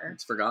all. Ever.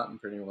 It's forgotten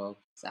pretty well.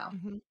 So,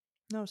 Hmm.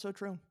 No, so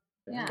true.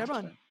 Yeah. Good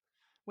one.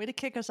 Way to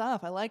kick us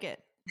off. I like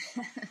it.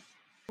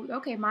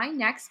 okay, my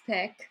next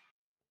pick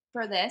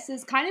for this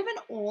is kind of an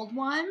old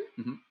one.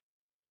 Mhm.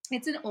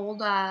 It's an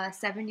old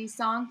 70s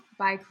song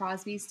by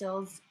Crosby,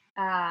 Stills,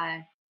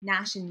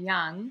 Nash and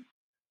Young.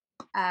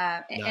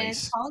 And it's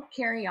Nice. called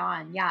Carry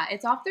On. Yeah,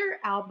 it's off their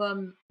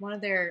album, one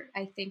of their,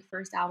 I think,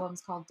 first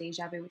albums called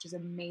Deja Vu, which is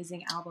an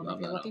amazing album Love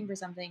if you're that looking album. for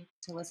something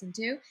to listen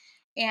to.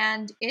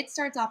 And it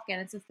starts off, again,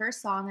 it's the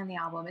first song on the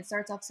album. It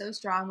starts off so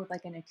strong with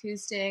like an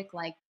acoustic,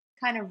 like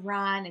kind of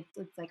run.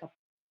 It's like a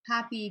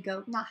happy,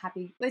 not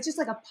happy, but it's just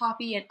like a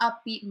poppy and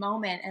upbeat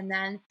moment. And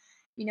then,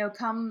 you know,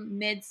 come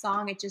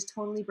mid-song, it just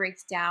totally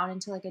breaks down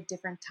into like a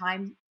different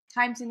time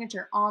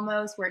signature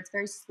almost, where it's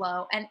very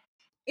slow. And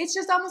it's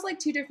just almost like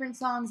two different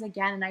songs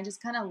again. And I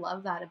just kind of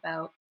love that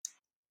about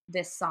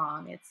this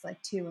song. It's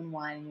like 2 in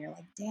 1, and you're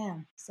like,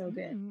 damn, so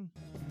good.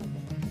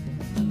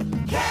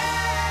 Mm.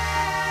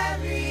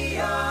 Carry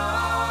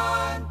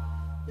on.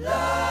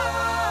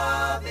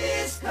 Love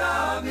is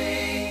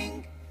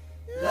coming.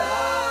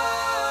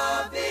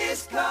 Love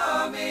is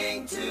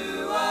coming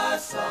to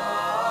us all.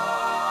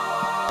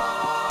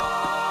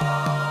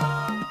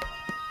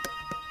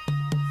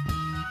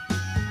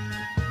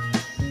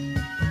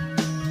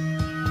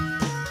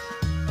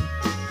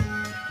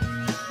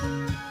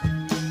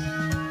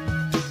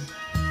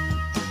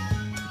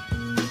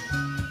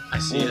 I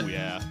see Oh it.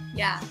 yeah.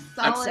 Yeah,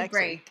 I'm solid sexy.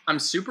 break. I'm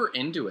super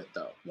into it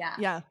though. Yeah.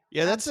 Yeah,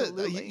 Yeah, that's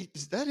Absolutely.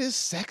 that is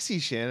sexy,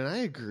 Shannon. I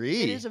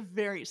agree. it is a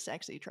very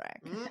sexy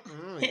track.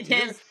 Mm-mm. It You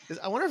know, is.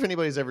 I wonder if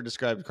anybody's ever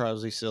described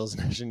Crosby, Stills,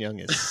 Nash and Young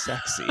as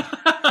sexy.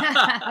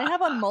 I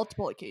have on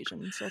multiple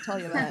occasions, I'll tell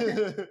you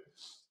that.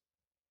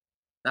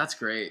 That's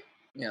great.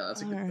 Yeah,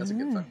 that's a good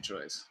Alright. fun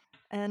choice.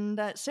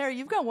 And Sarah,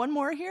 you've got one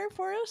more here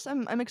for us.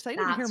 I'm excited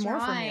to hear That's more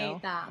from right. you.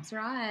 That's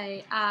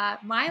right.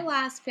 My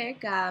last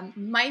pick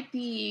might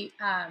be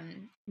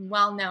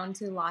well known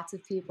to lots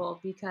of people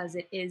because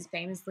it is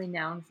famously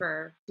known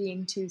for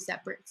being two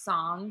separate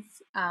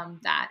songs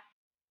that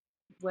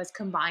was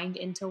combined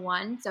into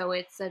one. So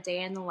it's A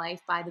Day in the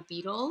Life by the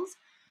Beatles.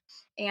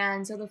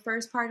 And so the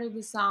first part of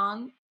the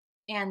song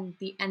and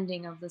the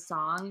ending of the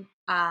song,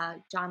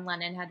 John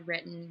Lennon had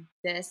written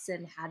this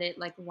and had it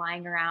like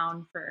lying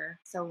around for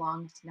so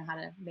long to know how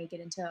to make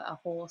it into a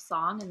whole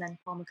song. And then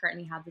Paul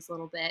McCartney had this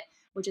little bit,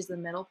 which is the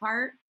middle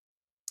part,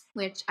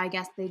 which I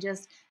guess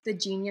the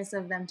genius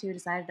of them two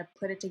decided to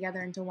put it together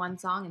into one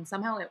song, and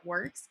somehow it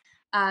works.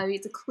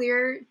 It's a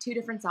clear two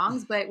different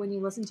songs, but when you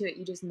listen to it,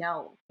 you just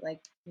know, like,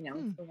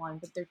 it's the one,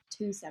 but they're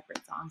two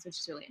separate songs, which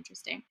is really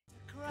interesting.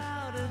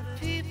 Crowd of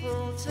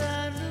people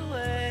turned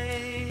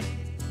away,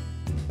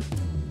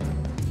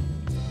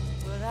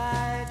 but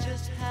I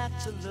just had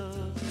to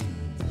look.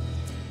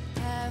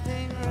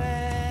 Having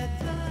read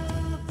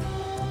the book,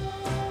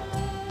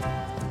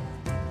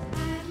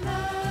 I'd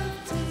love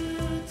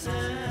to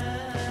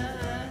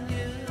turn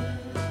you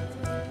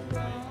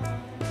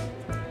on.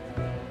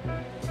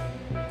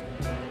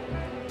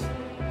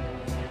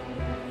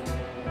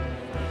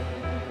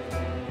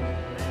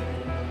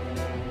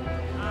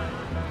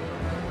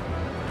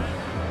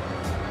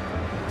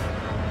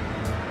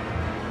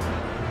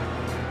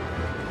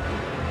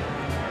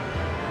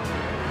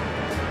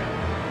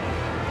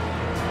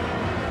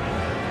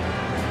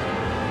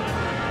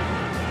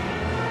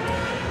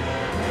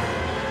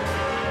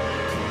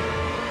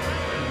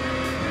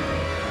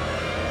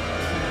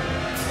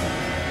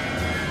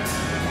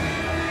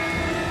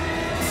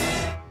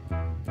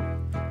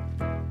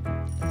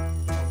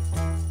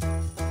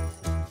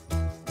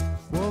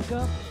 Woke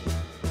up,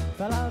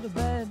 fell out of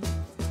bed.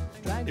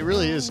 It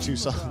really is two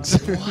songs.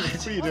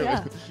 What are you doing?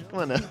 yeah. Come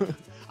on now.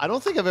 I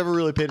don't think I've ever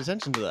really paid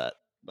attention to that,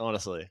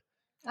 honestly.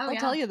 Oh, I'll yeah.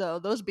 tell you though,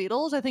 those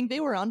Beatles, I think they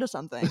were onto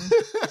something.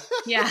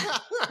 Yeah.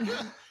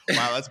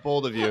 Wow, that's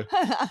bold of you.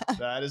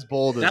 That is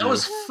bold of you. That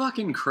was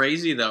fucking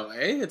crazy though,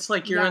 eh? It's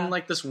like you're Yeah. in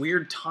like this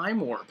weird time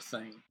warp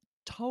thing.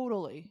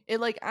 Totally. It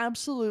like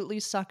absolutely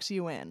sucks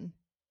you in.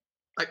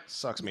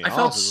 Sucks me I off.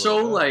 felt is what so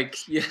it does.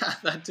 like, yeah,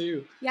 that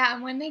too. Yeah,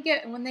 and when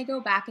they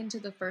go back into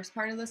the first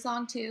part of the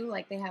song too,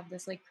 like they have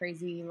this like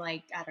crazy,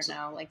 like, I don't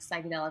know, like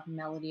psychedelic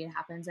melody that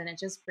happens, and it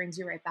just brings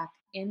you right back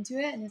into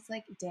it, and it's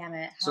like, damn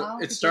it. So how could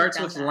you it have starts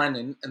done with that?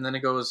 Lennon, and then it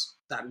goes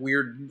that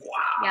weird wow,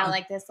 Yeah,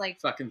 like this like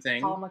fucking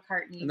thing, Paul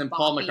McCartney. and then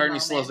Paul boppy McCartney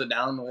slows moment. it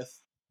down with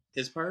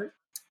his part,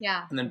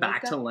 Yeah. and then Wake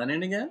back to up,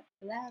 Lennon again.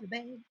 loud,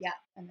 babe. Yeah,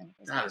 and then it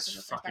goes That back is to the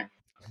first fucking.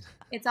 part.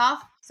 It's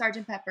off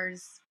Sgt.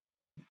 Pepper's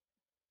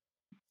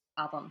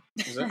album.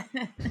 Is it?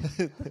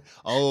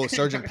 Oh,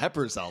 Sgt.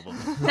 Pepper's album.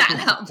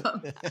 That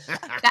album.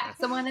 That's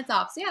the one it's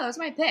off. So yeah, those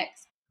are my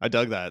picks. I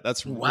dug that.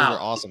 That's Wow. those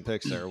are awesome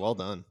picks there. Well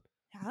done.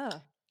 Yeah.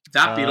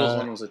 That Beatles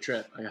one was a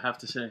trip, I have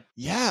to say.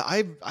 Yeah,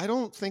 I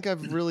don't think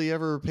I've really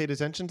ever paid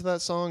attention to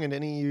that song in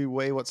any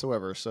way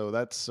whatsoever. So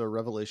that's a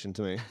revelation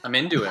to me. I'm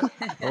into it.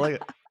 I like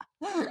it.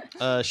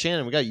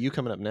 Shannon, we got you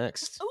coming up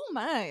next. Oh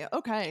my.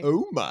 Okay.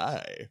 Oh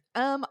my.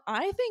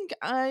 I think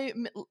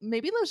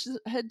maybe let's just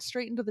head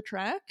straight into the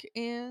track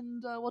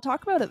and we'll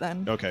talk about it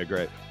then. Okay,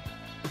 great.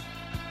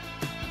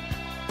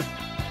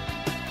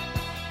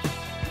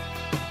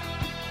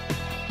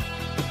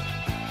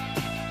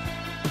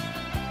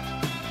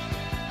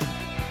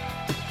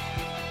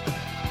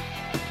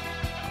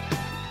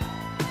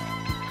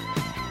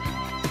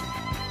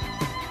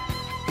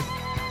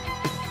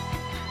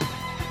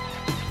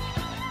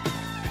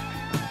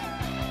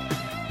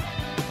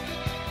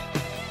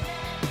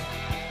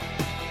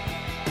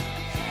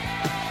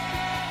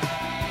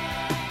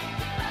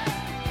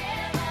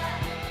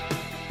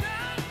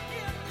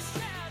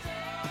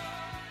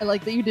 I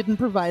like that you didn't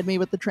provide me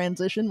with the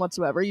transition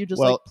whatsoever. You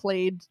just Well, like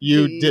played.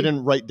 You the-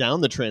 didn't write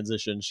down the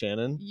transition,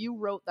 Shannon. You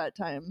wrote that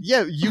time.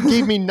 Yeah, you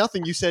gave me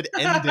nothing. You said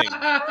ending.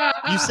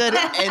 You said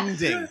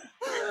ending.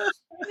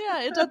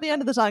 Yeah, it's at the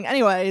end of the song.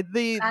 Anyway,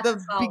 the That's a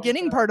solid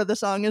beginning choice. part of the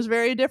song is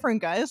very different,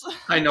 guys.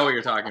 I know what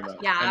you're talking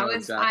about. Yeah, I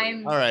know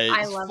I'm All right,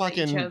 I love that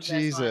you fucking chose this one.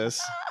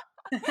 Jesus.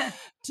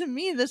 To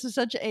me, this is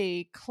such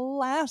a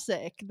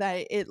classic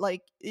that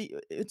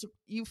it's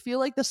you feel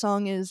like the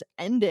song is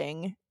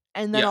ending,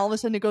 and then Yeah. all of a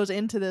sudden it goes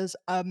into this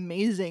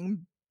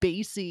amazing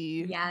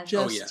bassy, Yes.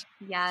 just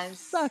Yes.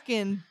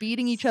 fucking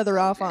beating each other So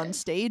off on good.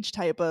 stage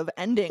type of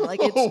ending. Like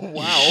it's Oh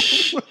wow.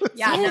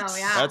 Yeah, no, It's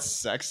yeah. That's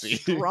sexy.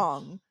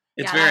 strong.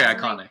 It's Yeah, very that's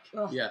iconic. like,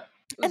 ugh. Yeah.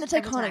 And it's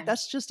Every iconic. time.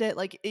 That's just it.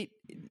 Like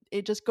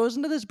it just goes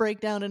into this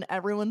breakdown, and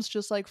everyone's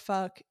just like,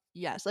 "Fuck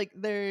yes!" Like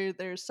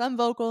there's some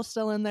vocals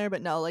still in there,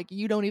 but no, like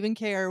you don't even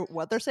care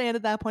what they're saying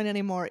at that point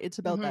anymore. It's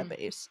about that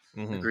bass.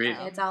 Mhm. Agreed.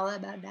 Um, It's all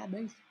about that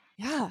bass.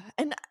 Yeah,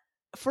 and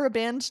for a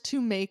band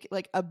to make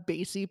like a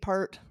bassy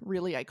part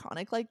really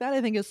iconic like that, I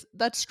think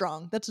that's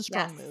strong. That's a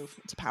strong Yes. move.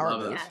 It's a power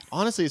Love it. move. Yes.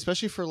 Honestly,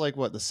 especially for like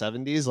what the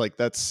 70s, like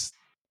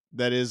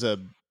that is a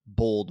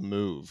bold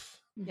move.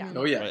 Yeah. Mhm.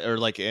 Oh yeah. Right? Or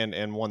like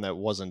and one that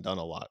wasn't done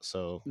a lot.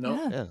 So No.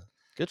 Yeah. yeah,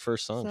 good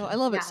first song. So Jen. I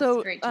love Yeah, it. it's So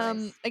a great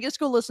choice. I guess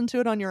go listen to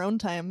it on your own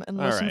time and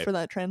All listen right. for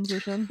that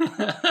transition.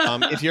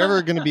 If you're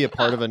ever going to be a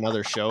part of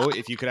another show,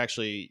 if you could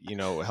actually,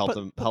 help Put help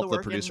the the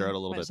work producer in out a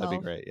little bit, that'd be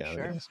myself. great. Yeah,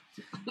 that'd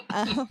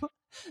be Sure.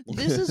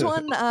 This is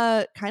one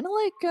kind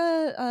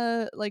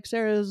of like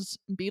Sarah's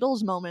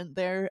Beatles moment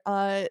there.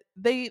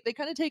 They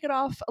kind of take it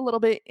off a little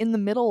bit in the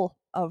middle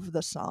of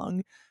the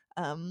song.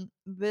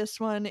 This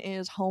one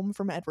is Home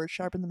from Edward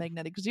Sharpe and the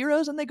Magnetic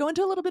Zeros, and they go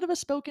into a little bit of a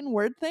spoken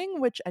word thing,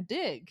 which I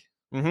dig.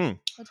 Mm-hmm.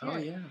 Let's hear Oh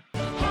it.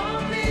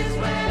 yeah.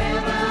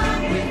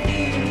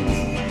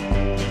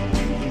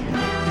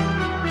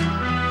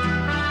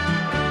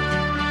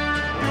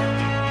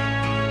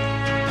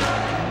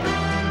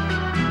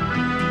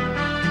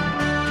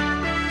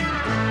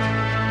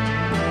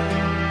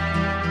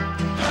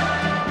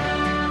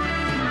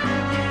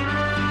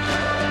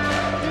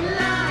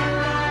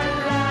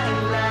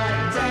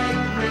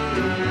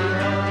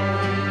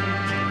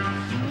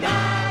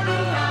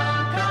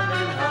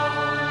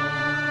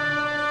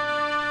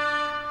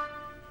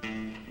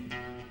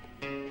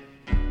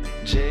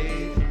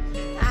 Jade,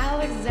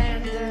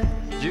 Alexander,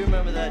 do you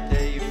remember that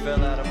day you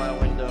fell out of my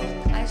window?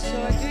 I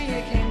sure do.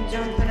 You came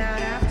jumping out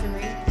after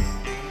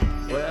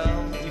me.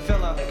 Well, you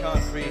fell on the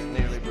concrete and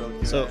nearly broke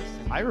your So ass.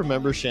 I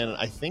remember, Shannon,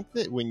 I think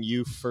that when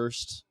you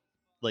first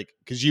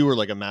because you were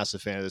like a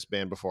massive fan of this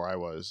band before I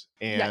was,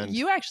 and Yeah,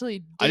 you actually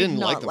did I didn't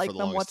not like them for like the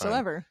them longest time.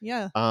 whatsoever.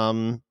 Yeah,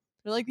 um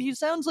they're like, he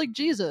sounds like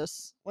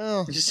Jesus.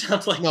 well It just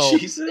sounds like no,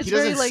 Jesus. It's he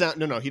doesn't very, like- sound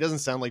no, he doesn't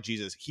sound like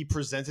Jesus. He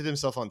presented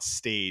himself on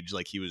stage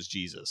like he was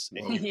Jesus,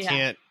 and you Yeah.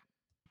 can't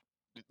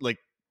like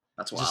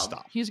That's just wild.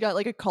 stop. He's got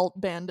like a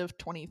cult band of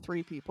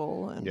 23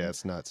 people. And, Yeah,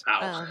 it's nuts. Ow.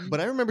 um, But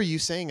I remember you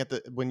saying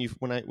when you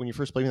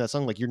first played me that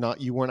song, like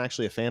you weren't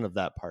actually a fan of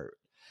that part.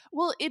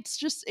 well, it's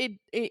just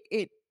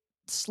it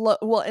slow.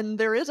 Well, and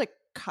there is a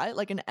cut,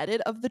 like an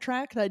edit of the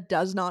track that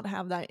does not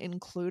have that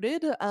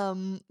included.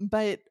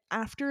 But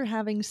after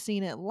having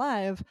seen it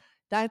live,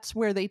 that's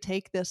where they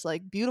take this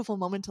like beautiful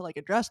moment to like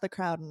address the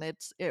crowd, and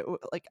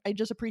like I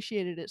just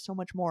appreciated it so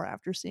much more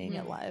after seeing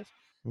it Mhm. live.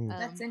 Mm.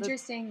 That's but-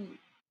 interesting.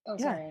 Oh,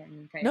 yeah. sorry. I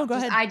didn't cut you No, off. go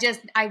ahead.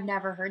 I've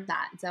never heard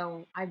that.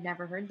 So I've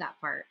never heard that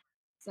part.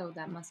 So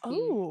that must be.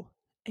 Oh,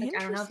 Like, I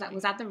don't know if that interesting.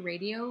 was that the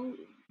radio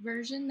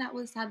version that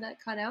had that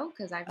cut out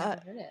because I've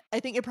never heard it. I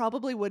think it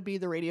probably would be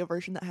the radio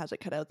version that has it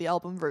cut out. The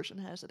album version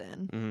has it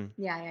in. Mhm.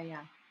 Yeah. Makes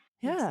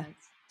Yeah. sense.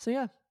 So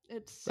yeah,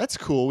 it's That's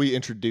cool. We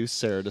introduced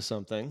Sarah to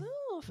something.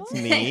 oh, fun.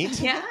 It's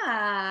neat.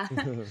 Yeah.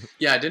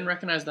 Yeah, I didn't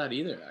recognize that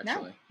either. No,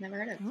 Actually. never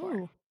heard it before.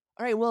 Oh.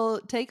 All right, well,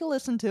 take a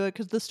listen to it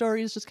because the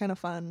story is just kind of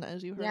fun,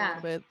 as you heard a Yeah.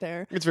 little bit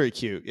there. It's very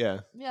cute.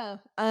 Yeah. Yeah.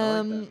 I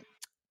like that.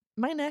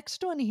 My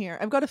next one here,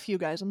 I've got a few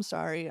guys. I'm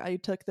sorry, I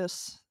took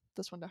this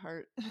one to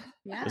heart.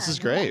 Yeah. This is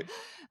no. great.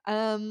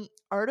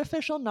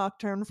 Artificial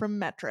Nocturne from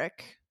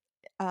Metric.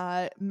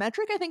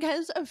 Metric, I think,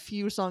 has a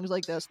few songs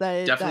like this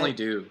that Definitely that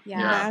do. Yeah.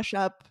 mash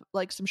up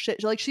like some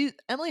shit. Like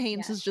Emily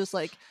Haynes is just Yes.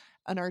 like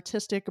an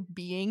artistic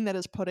being that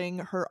is putting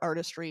her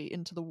artistry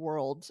into the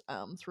world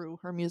through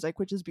her music,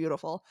 which is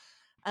beautiful.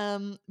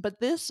 But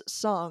this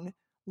song,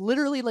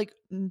 literally, like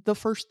the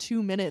first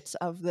 2 minutes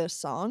of this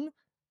song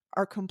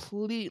are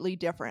completely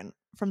different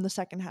from the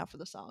second half of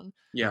the song.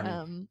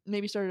 Yeah.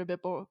 Maybe started a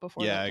bit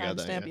before Yeah, that I got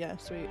that, timestamp. yeah. Yeah,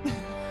 sweet.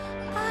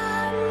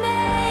 I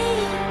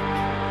make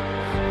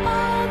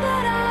all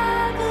that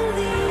I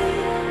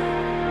believe.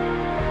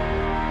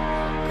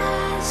 I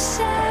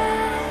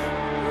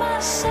set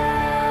myself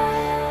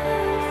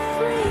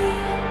free.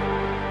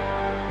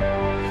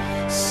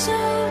 So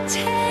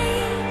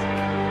take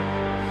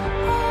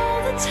all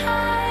the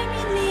time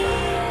you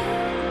need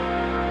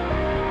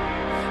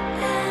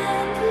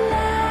and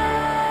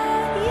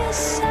let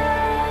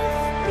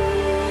yourself be.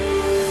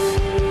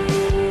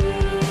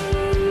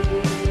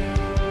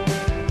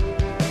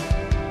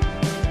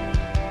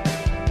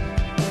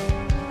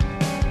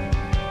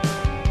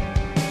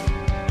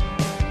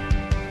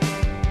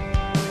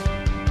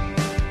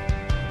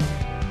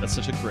 That's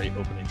such a great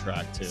opening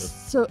track too.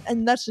 So,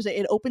 and that's just it.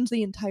 It opens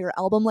the entire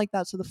album like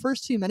that. So the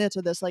first 2 minutes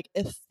are this like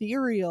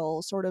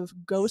ethereal, sort of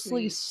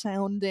ghostly Sweet.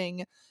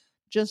 sounding,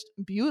 just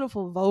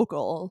beautiful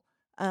vocal.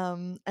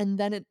 And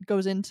then it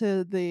goes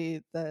into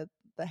the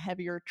the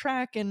heavier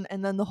track, and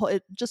then the whole,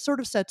 it just sort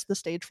of sets the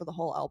stage for the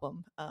whole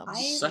album.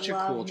 I Such a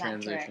love cool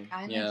Metric. transition.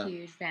 I'm Yeah. a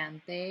huge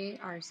fan. They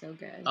are so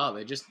good. Oh,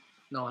 they just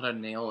know how to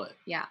nail it.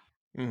 Yeah.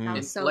 Mhm. That And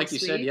was so like you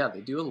said, sweet. yeah,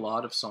 they do a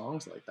lot of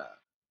songs like that,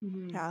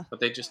 Mhm. Yeah, but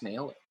they just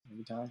nail it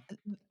every time.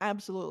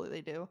 absolutely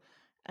they do.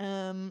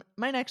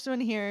 My next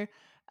one here,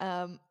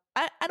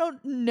 I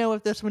don't know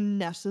if this one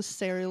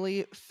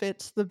necessarily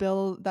fits the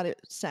bill that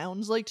it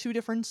sounds like two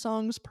different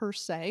songs per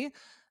se.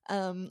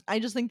 I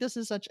just think this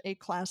is such a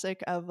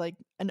classic of like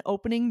an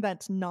opening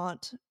that's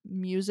not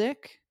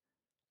music,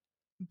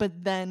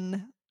 but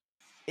then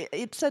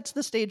it sets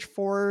the stage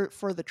for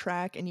the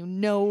track, and you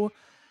know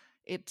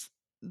it's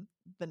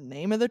the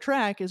name of the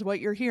track is what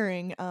you're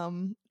hearing.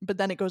 But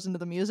then it goes into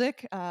the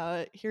music.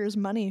 Here's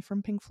Money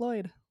from Pink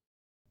Floyd.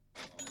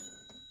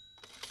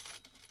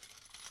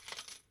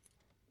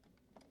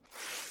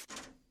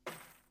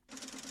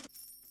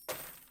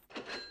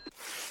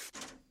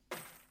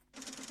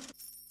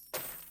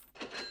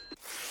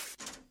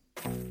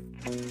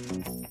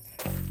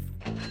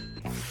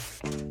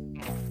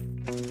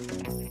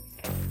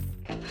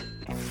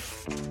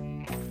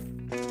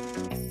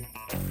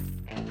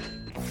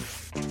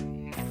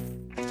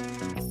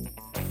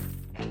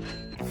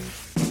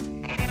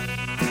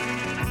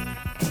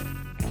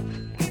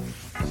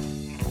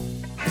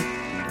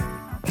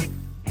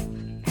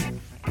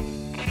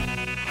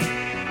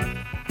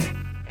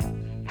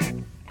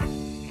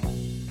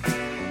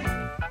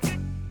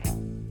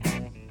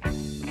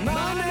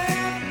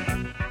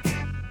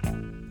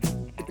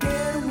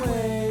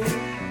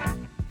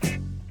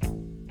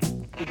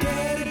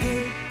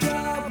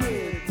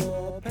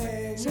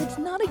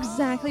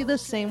 Exactly the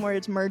same where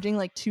it's merging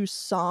like two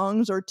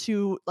songs or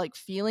two like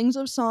feelings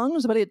of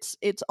songs, but it's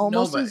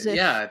almost no, but as if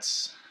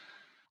it's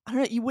I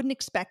don't know, you wouldn't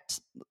expect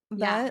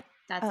Yeah. that.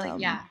 That's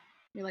like, yeah.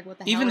 You're like, what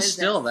the hell even is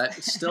still this?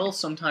 that still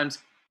sometimes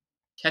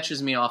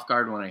catches me off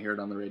guard when I hear it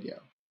on the radio.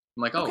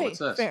 I'm like, oh, Okay, what's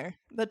this? fair.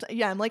 That's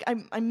I'm like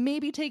I'm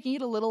maybe taking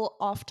it a little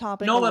off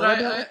topic. No, a but little I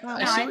bit with that I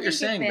one. see I what you're think it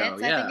saying though.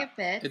 fits. I Yeah, think it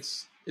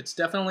fits. it's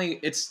definitely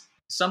it's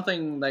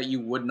something that you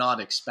would not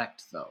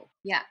expect though.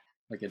 Yeah.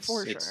 Like it's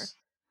For it's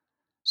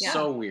Yeah.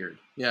 so weird.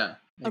 Yeah.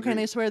 I Okay, and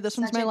I agree. swear this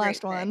one's Such my a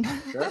last great one.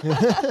 Sure.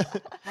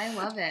 I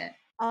love it.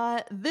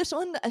 This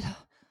one,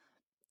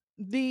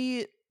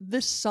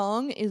 this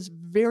song is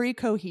very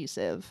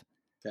cohesive.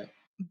 Okay.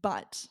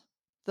 But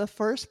the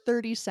first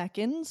 30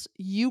 seconds,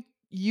 you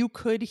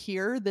could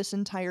hear this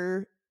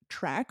entire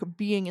track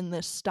being in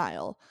this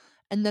style,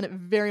 and then it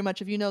very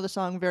much, if you know the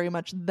song, very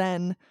much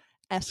then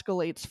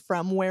escalates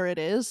from where it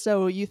is.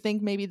 So you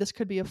think maybe this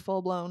could be a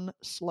full blown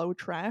slow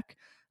track.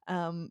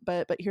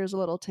 But here's a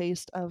little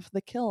taste of The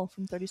Kill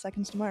from 30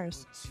 Seconds to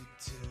Mars.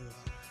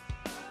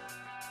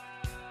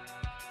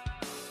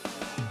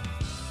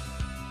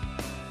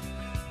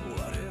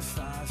 What if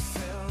I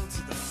fell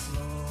to the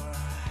floor?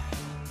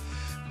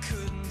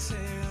 Couldn't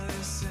take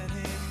this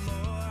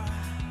anymore.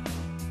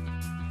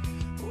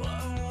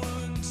 What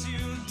would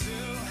you do?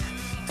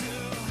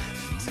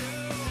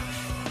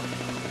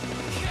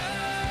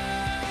 Come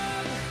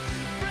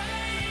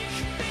break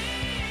me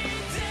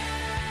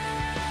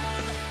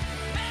down.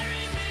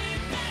 Bury me,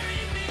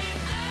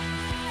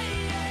 I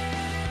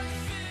am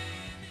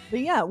finished. But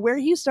yeah, where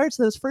he starts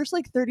those first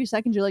like 30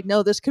 seconds, you're like,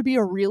 no, this could be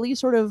a really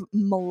sort of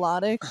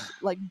melodic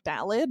like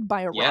ballad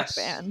by a Yes.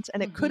 rock band,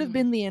 and it could have Mhm.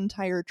 been the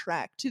entire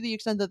track, to the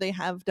extent that they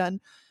have done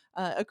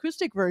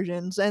acoustic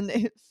versions, and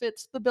it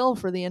fits the bill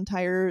for the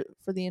entire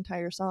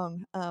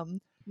song.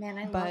 Man,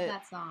 I love But-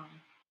 that song.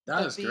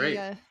 That but is great.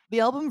 the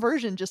album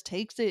version just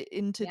takes it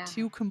into Yeah.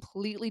 two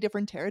completely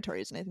different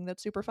territories, and I think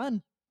that's super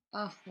fun.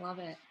 Oh, love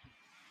it.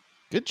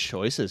 Good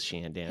choices,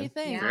 Hey, Shandan.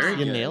 thanks. Very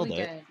You good. nailed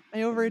really it. good.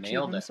 I overachieved.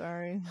 Nailed I'm it.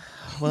 sorry.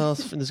 Well,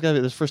 there's gotta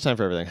be this first time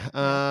for everything.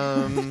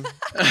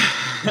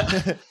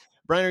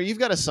 Briner, you've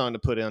got a song to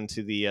put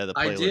onto the playlist.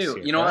 I do. here,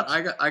 You know what?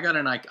 correct? I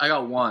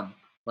got one,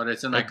 but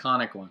it's an Okay.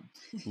 iconic one.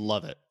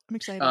 Love it. I'm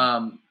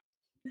excited.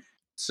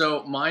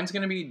 So mine's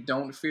gonna be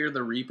 "Don't Fear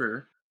the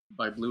Reaper"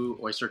 by Blue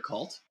Oyster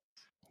Cult.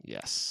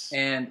 Yes.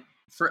 And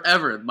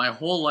forever, my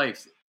whole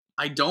life,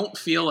 I don't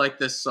feel like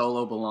this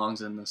solo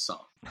belongs in this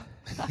song.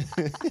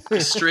 I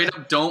straight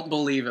up don't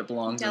believe it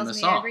belongs in Tells the me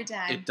song. every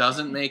time. It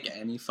doesn't make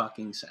any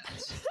fucking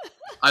sense.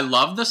 I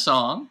love the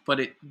song, but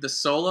the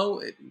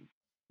solo,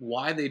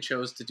 why they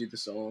chose to do the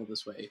solo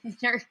this way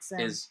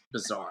Erickson. is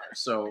bizarre.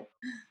 So,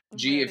 I'm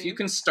G, if ready. you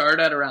can start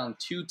at around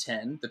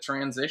 2:10, the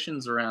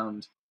transition's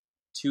around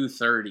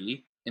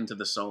 2:30 into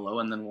the solo,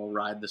 and then we'll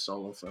ride the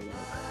solo for a little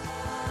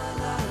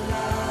bit.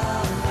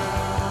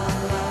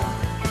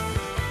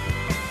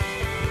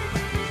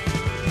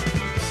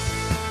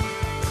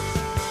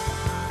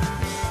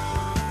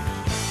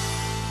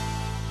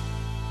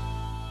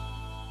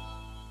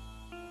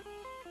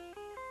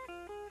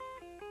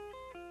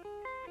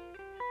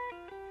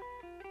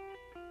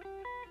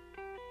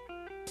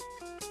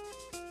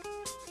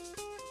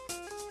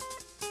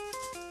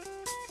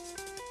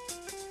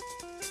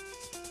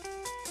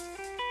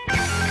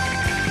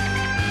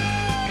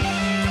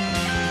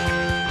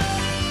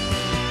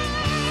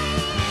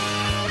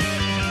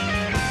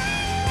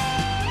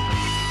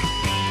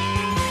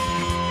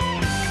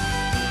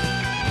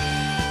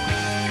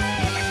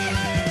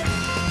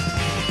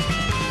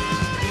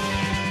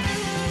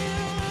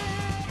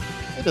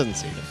 doesn't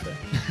seem to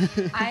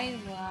fit. I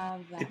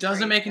love that. It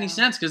doesn't make any breakdown.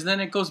 sense because then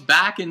it goes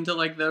back into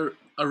like the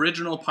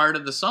original part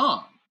of the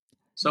song.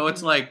 So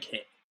it's Mhm.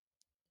 like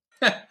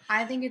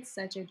I think it's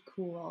such a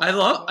cool. I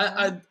love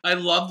solo. I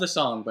love the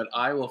song, but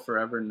I will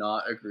forever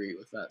not agree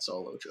with that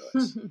solo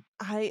choice.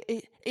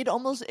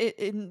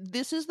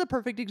 This is the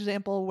perfect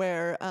example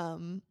where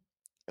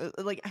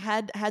like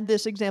had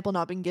this example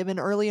not been given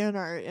earlier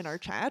in our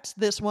chats,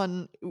 this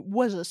one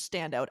was a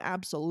standout,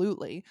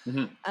 absolutely.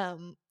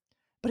 Mhm.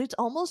 But it's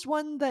almost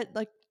one that,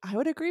 like, I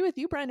would agree with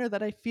you, Briner,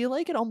 that I feel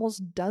like it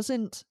almost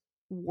doesn't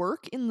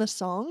work in the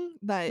song.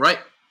 That Right.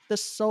 the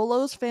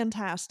solo's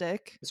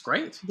fantastic. It's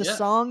great. The Yeah.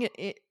 song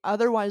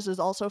otherwise is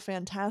also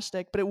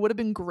fantastic, but it would have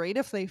been great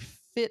if they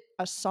fit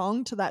a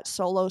song to that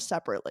solo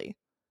separately.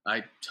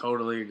 I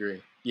totally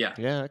agree. Yeah.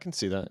 Yeah, I can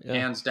see that. Yeah.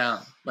 Hands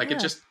down. Like Yeah.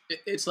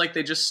 it's like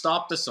they just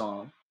stopped the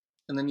song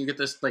and then you get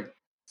this like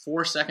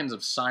 4 seconds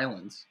of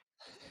silence.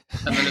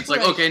 And then it's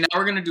like, Right. okay, now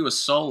we're gonna do a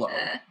solo.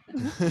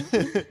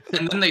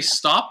 And then they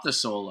stop the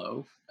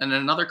solo and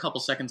then another couple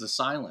seconds of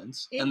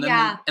silence. And then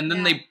Yeah,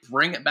 they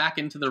bring it back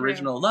into the True.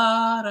 original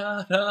la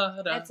da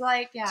da da. It's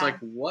like, yeah. It's like,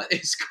 what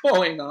is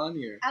going on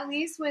here? At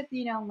least with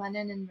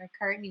Lennon and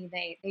McCartney,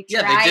 they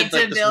Yeah, tried they did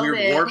like to this build weird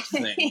it. warp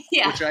thing,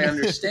 Yeah. which I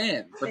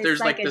understand. But They there's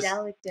like this.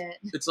 psychedelic it.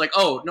 It's like,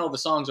 oh no, the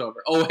song's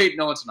over. Oh wait,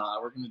 no, it's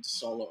not. We're gonna do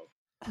solo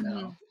now.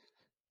 Mhm.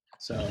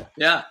 So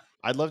yeah,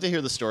 I'd love to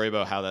hear the story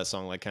about how that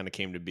song like kind of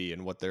came to be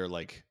and what their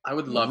like I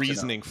would love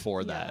reasoning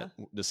for Yeah.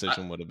 that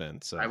decision would have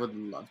been. So to know. I would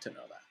love to know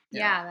that.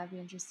 Yeah, that'd be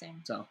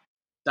interesting. So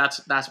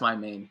that's my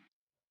main.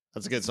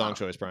 that's a good song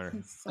choice, Briner.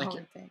 Thank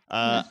Solid pick.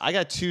 I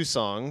got 2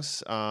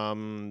 songs.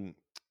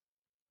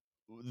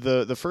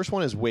 The first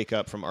one is "Wake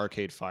Up" from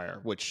Arcade Fire,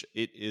 which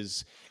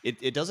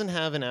it doesn't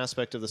have an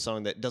aspect of the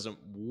song that doesn't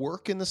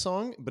work in the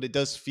song, but it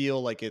does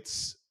feel like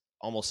it's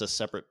almost a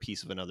separate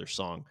piece of another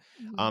song.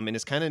 Mhm. And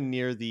it's kind of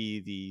near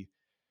the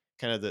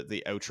kind of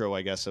the outro,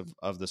 I guess,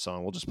 of the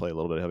song. We'll just play a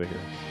little bit of it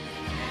here.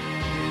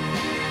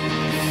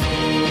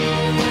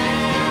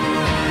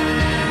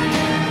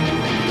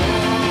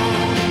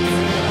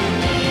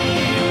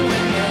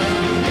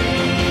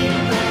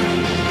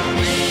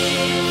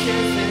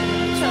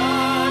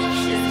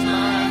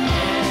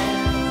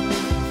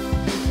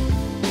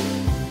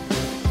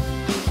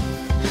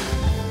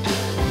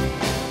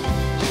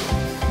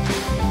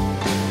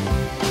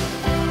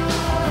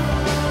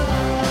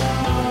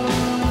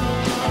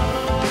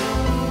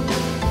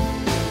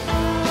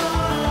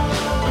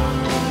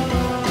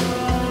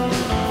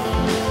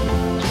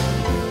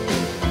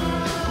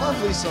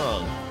 Lovely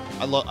song.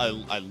 I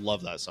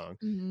love that song.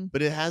 Mhm.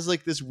 But it has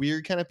like this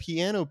weird kind of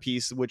piano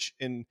piece, which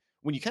when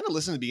you kind of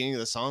listen to the beginning of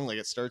the song, like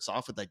it starts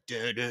off with like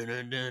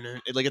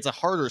like it's a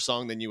harder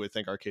song than you would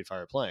think Arcade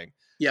Fire playing.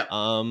 Yeah.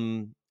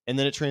 And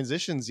then it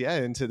transitions,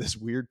 into this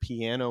weird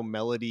piano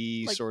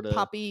melody, Like sort of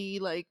poppy,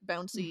 like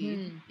bouncy.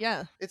 Mhm.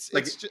 Yeah. It's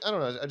Like- I don't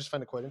know. I just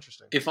find it quite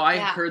interesting. If I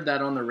Yeah. heard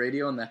that on the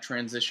radio and that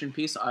transition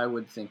piece, I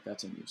would think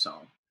that's a new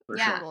song for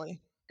Yeah. sure. Totally.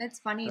 It's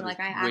funny. That Like is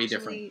I way actually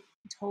different.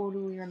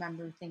 totally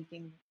remember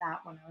thinking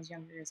that when I was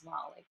younger as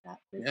well. Like that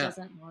it Yeah.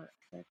 doesn't work.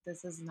 That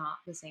this is not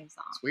the same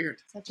song. It's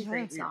weird. Such a Yeah.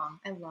 great Weird. song.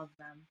 I love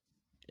them.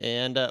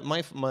 And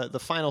the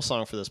final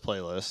song for this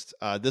playlist.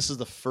 This is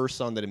the first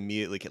song that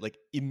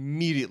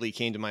immediately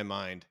came to my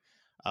mind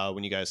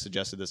when you guys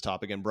suggested this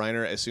topic. And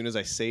Briner, as soon as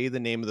I say the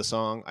name of the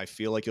song, I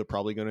feel like you're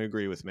probably going to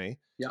agree with me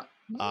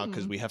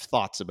because we have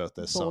thoughts about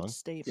this Bold song.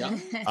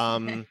 statement.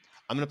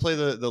 I'm going to play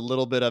the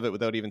little bit of it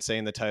without even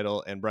saying the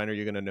title. And Briner,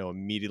 you're going to know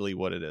immediately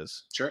what it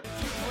is. Sure.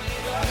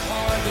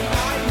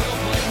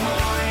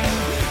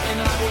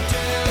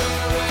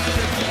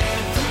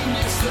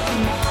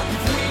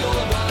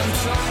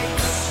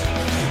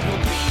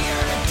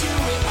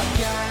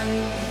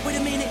 Wait a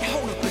minute,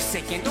 hold up a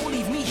second. Don't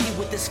leave me here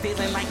with this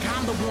feeling like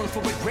I'm the one for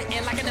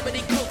regretting. Like I never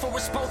did good for a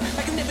sport.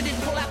 Like you never did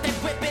pull out that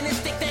weapon and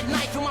stick that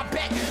knife in my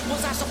back.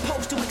 Was I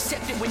supposed to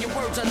accept it when your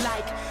words are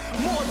like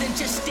more than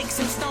just sticks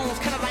and stones,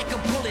 kind of like a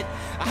bullet?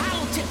 A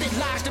hollow tip that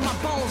lodged in my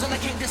bones and I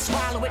can't just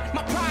swallow it.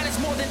 My pride is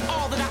more than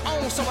all that I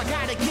own, so I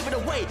gotta give it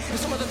away. And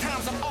some of the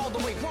times I'm all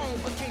the way wrong,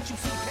 but can't you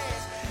see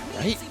past me?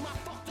 Right. See my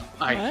fucked up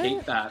I What?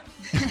 hate that.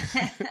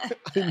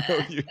 I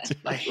know you do.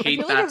 I hate feel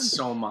like that I've-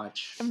 so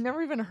much. I've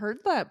never even heard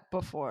that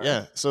before.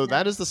 Yeah, so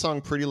that is the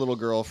song "Pretty Little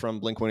Girl" from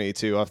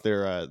Blink-182 off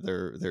their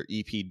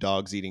EP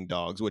 "Dogs Eating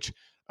Dogs," which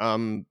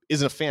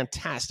is a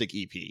fantastic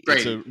EP. Great.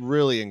 It's a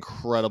really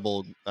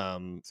incredible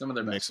Some of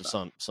their mix best of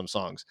stuff. some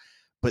songs.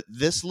 But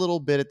this little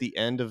bit at the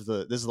end of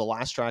this is the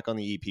last track on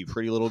the EP,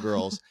 "Pretty Little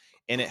Girls,"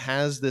 and it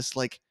has this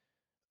like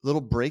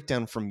little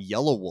breakdown from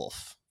Yellow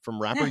Wolf, from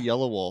rapper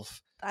Yellow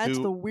Wolf, That's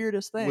who the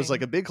weirdest thing. was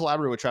like a big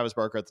collaborator with Travis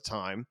Barker at the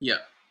time. Yeah.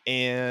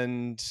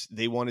 And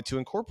they wanted to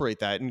incorporate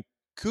that, and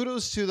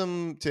kudos to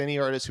them, to any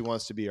artist who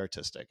wants to be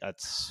artistic.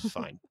 That's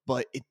fine,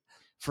 but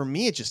for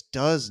me it just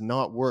does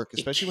not work,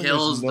 especially it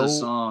kills when there's no the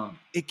song.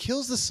 it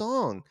kills the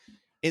song.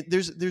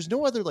 There's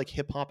no other like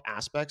hip-hop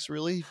aspects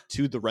really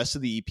to the rest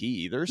of the EP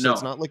either, so No.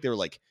 it's not like they were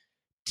like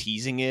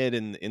teasing it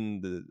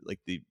in the like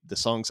the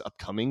songs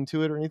upcoming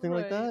to it or anything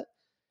like Right. that.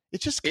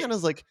 It just kind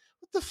of like,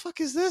 what the fuck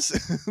is this?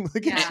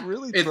 Like Yeah. it's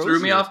really It throws threw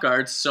me you. off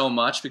guard so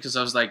much because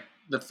I was like,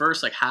 the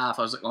first like half,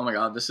 I was like, oh my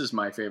god, this is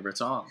my favorite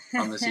song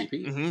on this EP.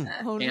 Mhm.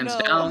 Oh, Hands no.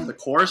 down, the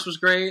chorus was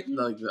great.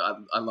 Like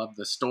I loved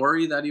the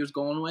story that he was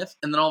going with,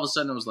 and then all of a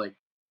sudden it was like,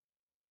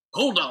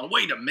 hold on,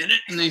 wait a minute,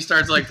 and then he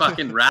starts like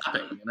fucking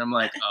rapping, and I'm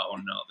like, oh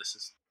no, this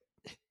is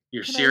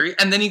you're Can I- serious?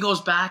 And then he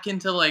goes back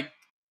into like,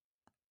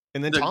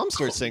 And then the- Tom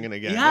starts singing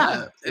again.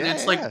 yeah, and Yeah,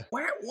 it's yeah. like,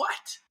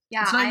 what?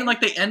 Yeah, It's not even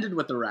like they ended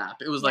with the rap.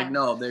 It was like, Yeah.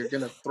 no, they're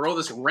gonna throw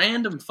this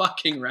random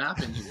fucking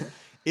rap in here.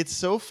 It's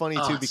so funny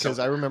Oh, too it's so because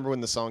I bad. remember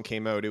when the song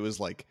came out, it was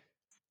like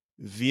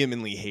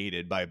vehemently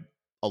hated by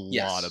a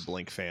Yes. lot of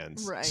Blink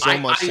fans. Right. So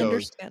much so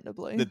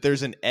Understandably. that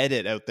there's an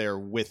edit out there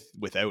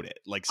without it.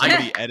 Like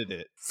somebody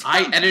edited it.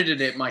 I edited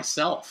it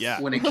myself Yeah.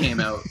 when it came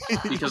out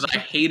because I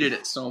hated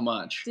it so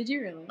much. Did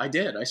you really? I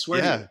did. I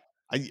swear. Yeah.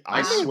 To you. I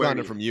I might have swear gotten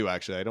to it you. from you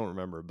actually. I don't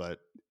remember, but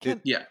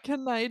Yeah.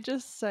 Can I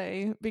just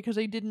say, because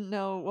I didn't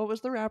know, what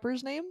was the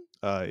rapper's name?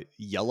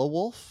 Yellow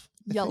Wolf.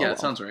 Yellow Yeah, Wolf.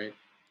 that sounds right.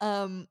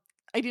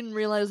 I didn't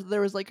realize that there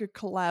was like a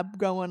collab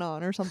going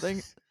on or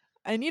something.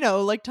 And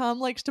like Tom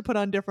likes to put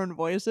on different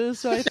voices,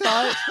 so I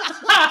thought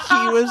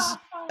he was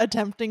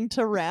attempting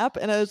to rap,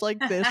 and I was like,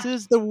 this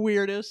is the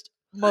weirdest,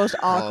 most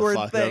awkward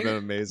oh, fuck, that thing. would have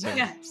been amazing.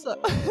 Yeah. So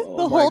Oh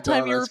the my whole God,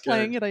 time you were that's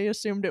playing good. it, I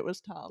assumed it was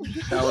Tom.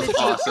 That was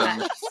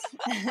awesome.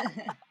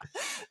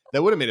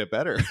 That would have made it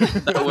better.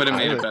 That would have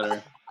made it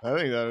better. I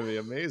think that would be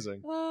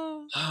amazing.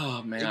 Oh, Oh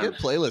A man. good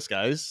playlist,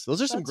 guys.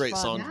 Those are some That's great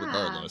fun. songs, Yeah.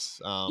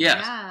 regardless. Yeah,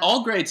 Yeah.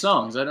 all great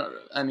songs. I don't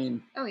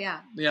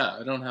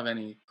have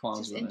any qualms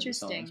Just with any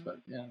interesting. songs, but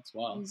yeah, it's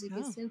wild. Music Oh.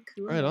 is so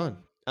cool. Right on.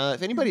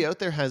 If anybody out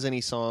there has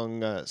any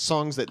songs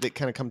that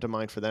kind of come to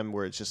mind for them,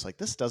 where it's just like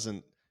this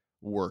doesn't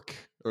work,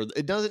 or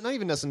it doesn't not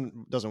even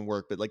doesn't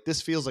work, but like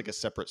this feels like a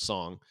separate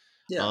song.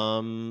 Yeah.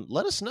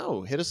 Let us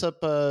know. Hit us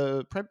up.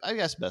 I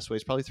guess best way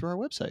is probably through our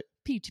website.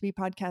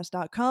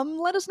 p2ppodcast.com.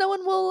 Let us know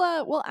and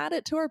we'll add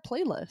it to our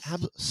playlist.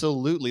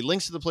 Absolutely.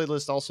 Links to the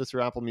playlist also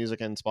through Apple Music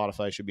and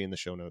Spotify should be in the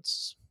show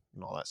notes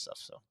and all that stuff.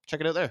 So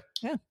check it out there.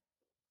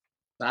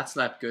 That's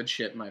that good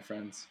shit, my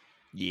friends.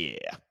 Yeah.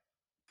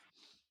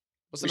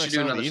 What's We the should next do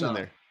song of another the evening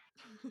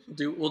song.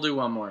 there? We'll do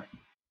one more.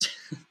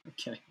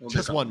 Okay, we'll do a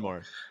Just couple one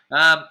more.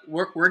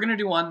 We're gonna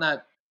do one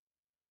that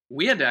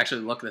we had to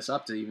actually look this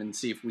up to even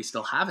see if we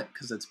still have it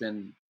because it's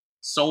been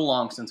so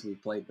long since we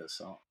played this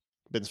song.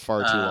 Been far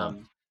too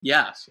long.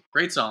 Yeah,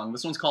 great song.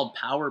 This one's called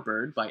Power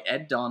Bird by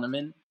Ed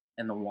Donovan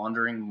and the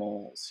Wandering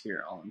Moles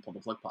here on Pull the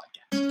Plug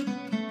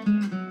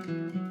Podcast.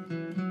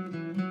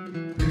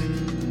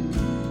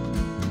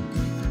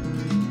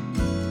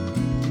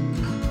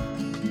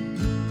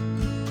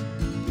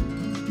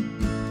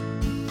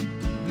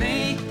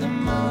 Make the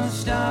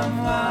most of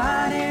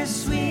what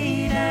is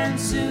sweet and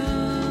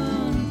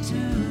soon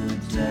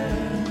to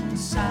turn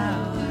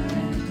sour.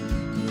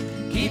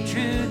 And keep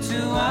true to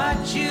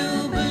what you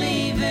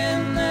believe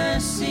in. The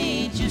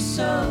seed you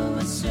sow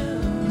is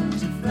soon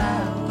to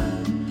flower.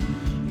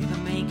 You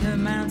can make a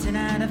mountain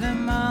out of a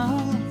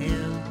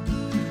molehill,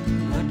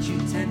 but you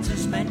tend to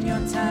spend your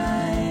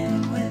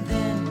time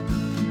within.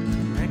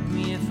 Correct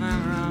me if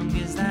I'm wrong,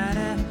 is that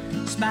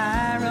a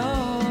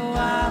spiral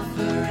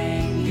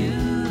offering you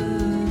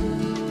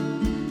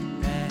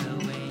better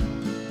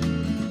wings?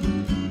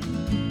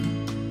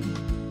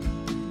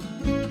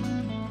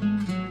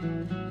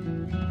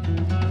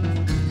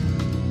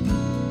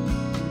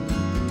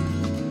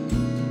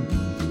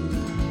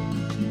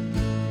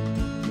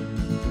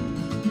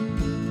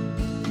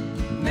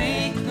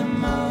 Make the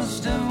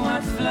most of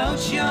what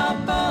floats your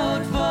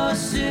boat, for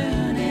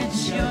soon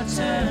it's your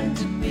turn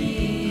to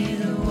be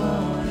the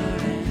water.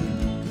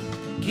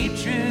 And keep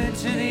true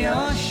to the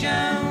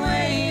ocean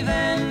wave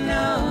and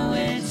know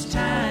it's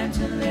time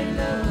to lay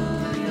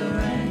low your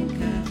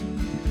anchor.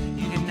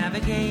 You can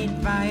navigate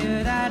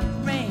via that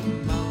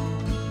rainbow,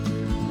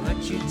 but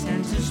you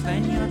tend to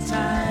spend your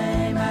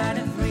time out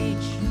of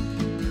reach.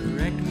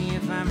 Correct me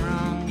if I'm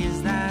wrong,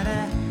 is that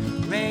a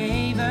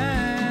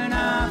raven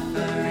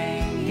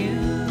offering you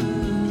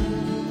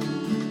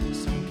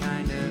some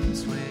kind of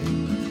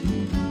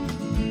swing?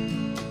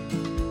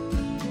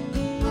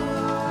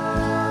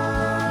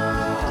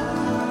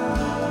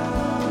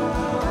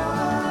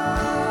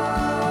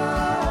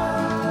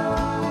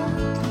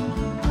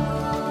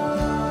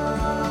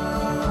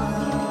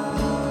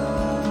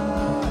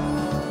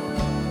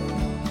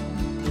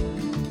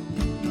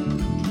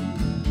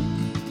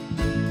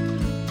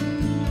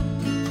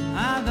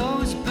 Are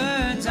those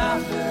birds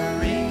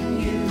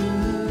offering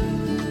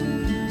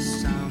you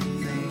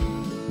something?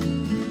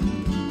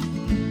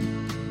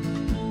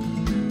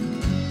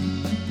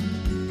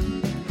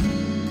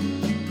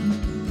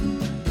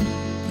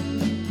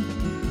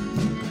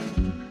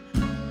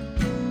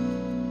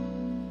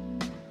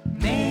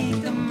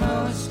 Make the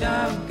most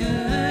of good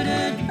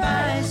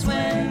advice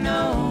when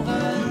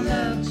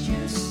overlooked.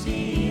 You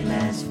see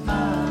less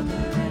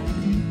farther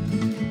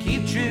and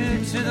keep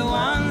true to the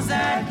ones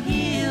that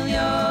heal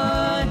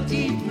your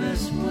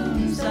deepest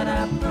wounds that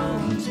are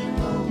prone to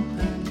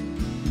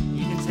open.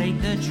 You can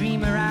take the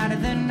dreamer out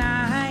of the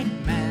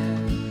nightmare,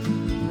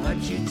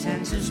 don't you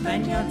tend to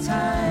spend your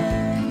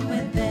time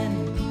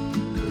within?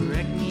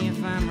 Correct me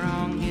if I'm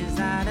wrong, is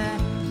that a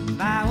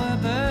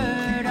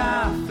bowerbird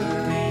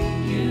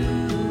offering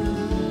you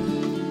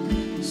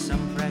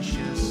some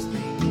precious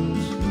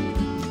things?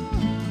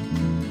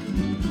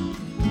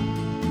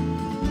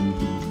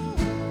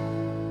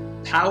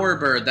 Power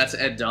Bird, that's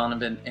Ed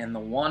Donovan, and the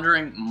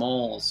Wandering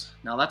Moles.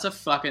 Now that's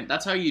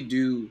how you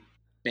do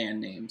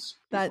band names.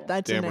 people.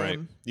 That's Damn a right.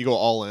 name. You go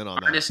all in on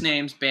that. Artist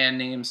names, band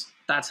names.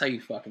 That's how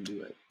you fucking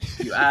do it.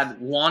 You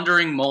add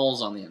Wandering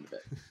Moles on the end of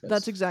it.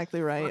 That's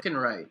exactly right. fucking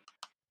right.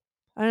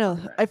 I don't know.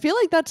 Right. I feel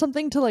like that's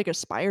something to like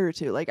aspire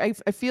to. Like I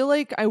feel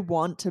like I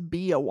want to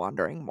be a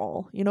wandering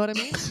mole. You know what I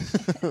mean?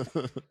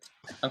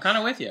 I'm kind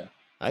of with you.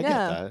 I Yeah.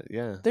 get that.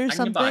 Yeah. There's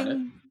I can buy it.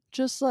 something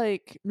just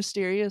like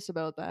mysterious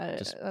about that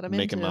Just that I'm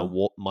making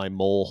into. my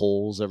mole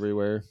holes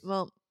everywhere.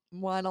 Well,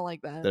 I don't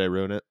like that. Did I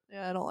ruin it?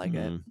 Yeah, I don't like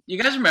it. Mhm.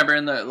 You guys remember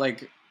in the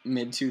like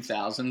mid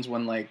 2000s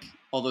when like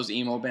all those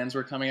emo bands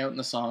were coming out and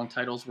the song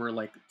titles were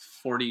like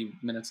 40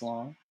 minutes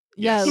long?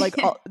 Yeah, Yes.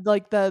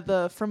 like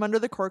the From Under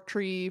the Cork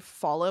Tree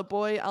Fall Out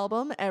Boy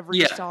album. Every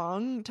Yeah.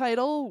 song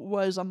title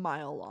was a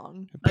mile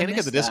long. Panic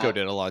at the missed Disco that.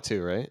 did a lot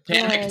too, right?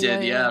 Panic Yeah,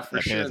 did, yeah, yeah. for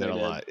Yeah, sure. Panic They did a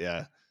did. lot.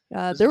 Yeah.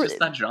 It's There just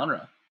that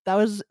genre.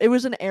 it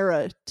was an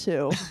era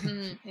too.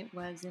 It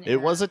was an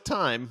It was a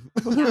time.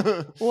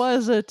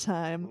 Was a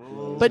time.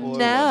 Oh, But boy, was it.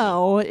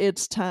 now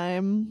it's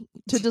time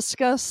to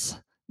discuss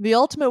the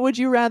ultimate would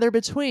you rather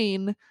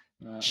between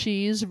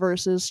cheese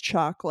versus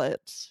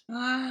chocolate.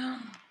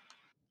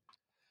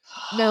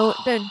 Now,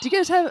 then, do you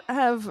guys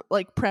have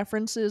like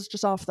preferences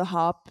just off the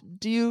hop?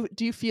 Do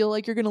you feel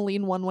like you're gonna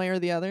lean one way or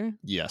the other?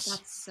 Yes.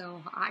 That's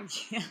so hot.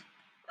 Yeah,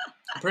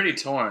 I'm pretty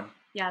torn.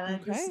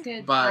 that's Okay.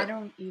 good. But- I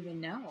don't even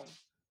know.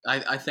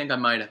 I think I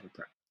might have a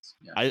preference.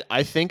 Yeah.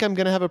 I think I'm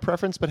gonna have a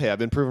preference, but hey, I've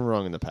been proven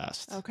wrong in the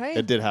past. Okay.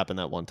 It did happen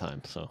that one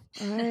time, so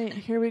All right,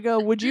 here we go.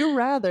 Would you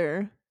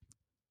rather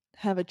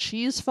have a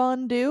cheese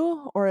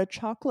fondue or a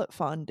chocolate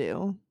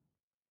fondue?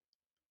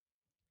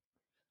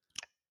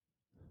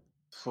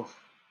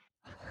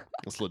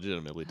 it's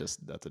legitimately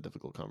just that's a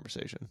difficult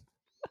conversation.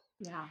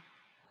 Yeah.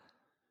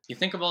 You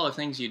think of all the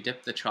things you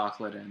dip the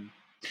chocolate in.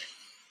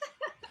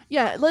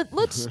 Yeah,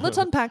 let's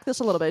unpack this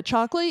a little bit.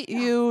 Chocolate,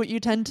 you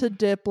tend to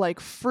dip like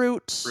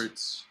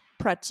fruits,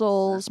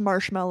 pretzels,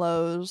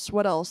 marshmallows.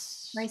 What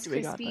else? Rice do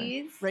we got there?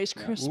 Krispies. Rice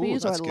Yeah. Krispies. Ooh, I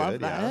that's love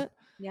good, yeah. that.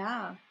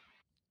 Yeah.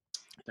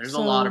 There's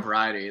a lot So- of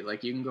variety.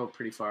 Like you can go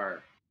pretty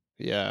far.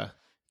 Yeah.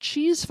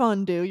 Cheese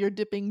fondue, you're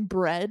dipping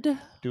bread.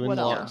 Doing What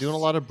a lot, else? doing a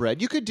lot of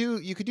bread. You could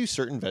do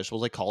certain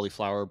vegetables like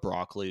cauliflower,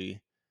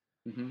 broccoli,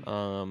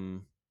 Mm-hmm.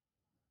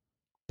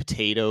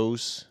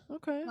 potatoes,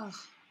 Okay. Ugh.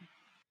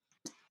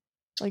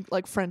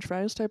 Like French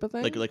fries type of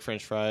thing. like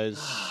French fries.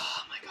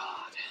 Oh my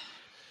god.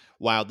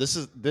 Wow, this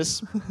is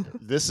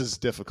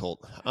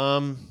difficult.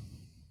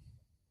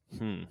 It's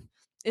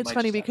Might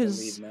funny just have to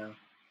because leave now.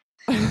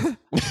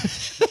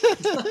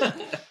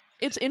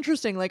 it's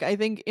interesting. Like I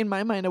think in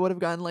my mind I would have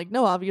gone like,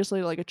 no,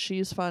 obviously like a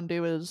cheese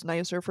fondue is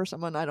nicer for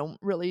someone I don't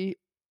really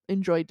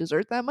enjoy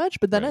dessert that much.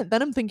 But then Right.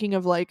 then I'm thinking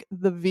of like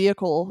the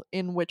vehicle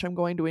in which I'm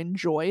going to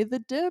enjoy the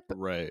dip.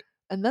 Right.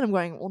 And then I'm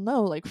going, well,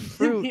 no, like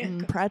fruit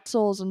and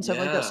pretzels and stuff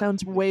like that Yeah.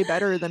 sounds way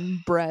better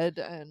than bread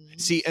and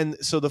See, and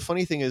so the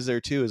funny thing is there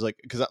too is like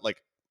because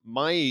like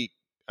my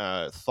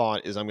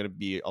thought is I'm going to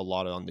be a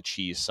lot on the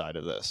cheese side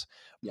of this,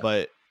 Yeah.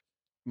 but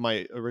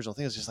my original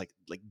thing is just like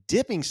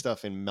dipping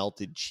stuff in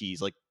melted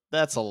cheese, like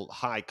that's a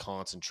high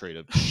concentrate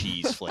of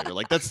cheese flavor,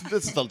 like that's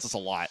a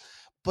lot.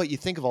 But you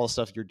think of all the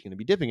stuff you're going to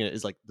be dipping in it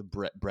is like the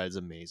bread's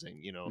amazing,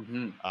 you know,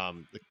 Mhm.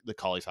 the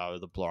cauliflower,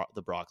 the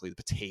broccoli, the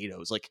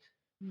potatoes, like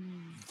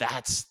Mm.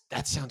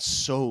 that sounds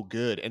so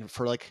good. And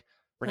for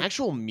an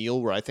actual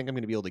meal where I think I'm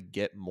going to be able to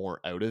get more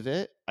out of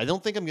it, I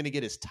don't think I'm going to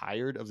get as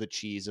tired of the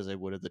cheese as I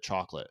would of the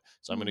chocolate.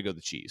 So I'm going to go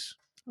the cheese.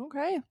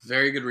 okay.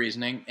 Very good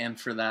reasoning,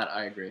 and for that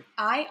I agree.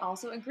 I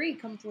also agree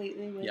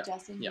completely with Yeah,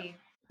 Justin yeah. B.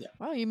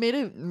 Wow, you made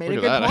a Look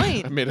good at that.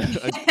 point. I made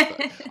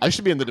I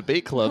should be in the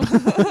debate club.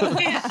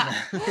 Yeah.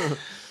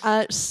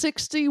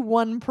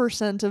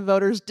 61% of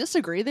voters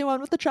disagree. They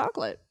went with the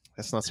chocolate.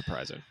 That's not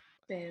surprising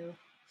Boo.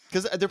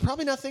 because they're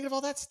probably not thinking of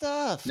all that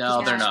stuff. No,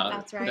 Yeah, they're not.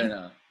 that's right. They're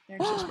not. They're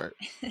So not. smart.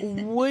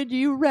 Would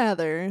you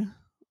rather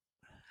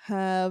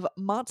have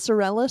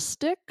mozzarella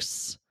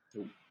sticks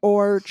Ooh.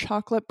 or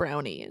chocolate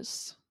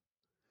brownies?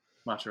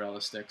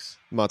 Mozzarella sticks.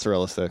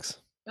 Mozzarella sticks.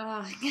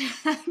 Oh,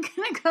 I'm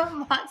gonna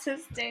go matzo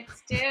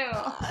sticks too.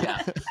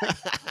 Yeah.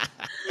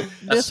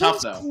 This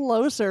tough, one's though.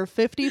 closer.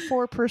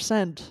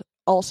 54%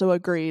 also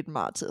agreed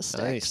matzo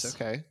sticks. Nice.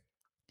 Okay.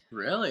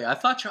 Really? I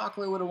thought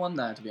chocolate would have won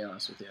that, to be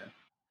honest with you.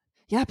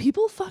 Yeah,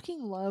 people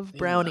fucking love They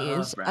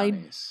brownies. love I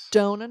brownies.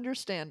 don't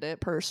understand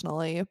it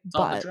personally, It's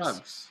all the but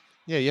drugs.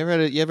 Yeah. You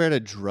ever had a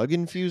drug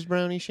infused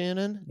brownie,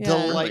 Shannon? Yeah.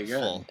 Really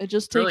Delightful. good. it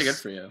just It's really takes,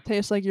 good for you.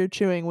 tastes like you're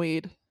chewing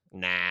weed.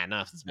 Nah,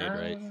 nothing's made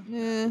right.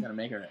 Eh. You gotta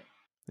make it right.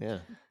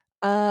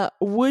 Yeah.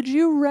 Would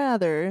you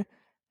rather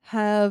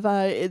have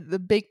the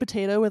baked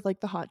potato with like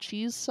the hot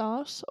cheese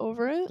sauce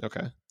over it,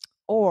 Okay.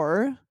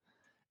 or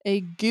a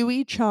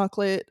gooey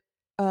chocolate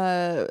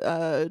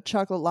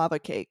chocolate lava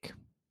cake.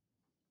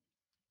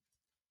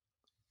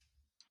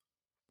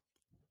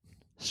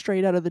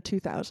 Straight out of the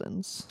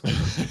 2000s.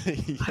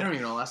 I don't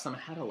even know the last time I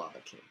had a lava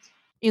cake.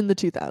 In the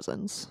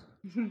 2000s.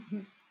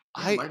 It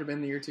might have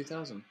been the year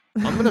 2000.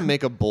 I'm gonna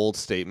make a bold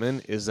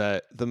statement: is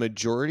that the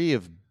majority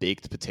of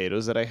baked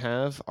potatoes that I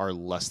have are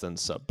less than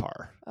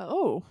subpar.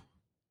 Oh.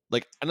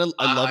 Like, and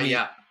I love me.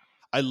 Yeah.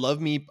 I love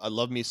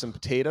me some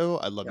potato.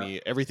 I love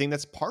me everything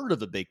that's part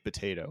of a baked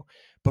potato.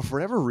 But for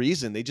whatever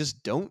reason, they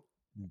just don't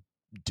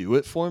do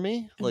it for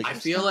me. Like, I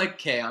feel like,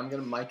 okay, I'm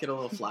gonna mic it a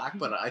little flack,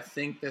 but I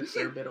think that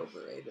they're a bit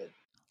overrated.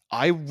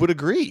 I would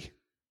agree.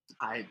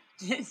 I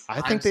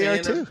I think they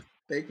are saying that too.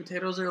 Baked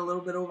potatoes are a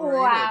little bit overrated.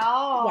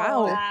 Wow.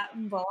 Wow.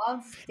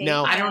 Bold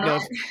Now, I don't know.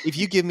 if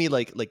you give me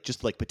like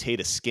just like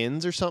potato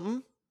skins or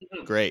something,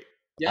 great,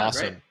 Yeah,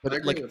 awesome. great. I But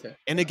agree like, with you.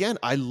 and again,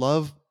 I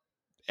love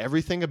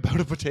everything about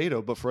a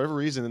potato, but for whatever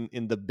reason,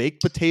 in the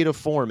baked potato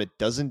form, it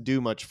doesn't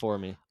do much for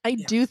me. I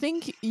do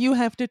think you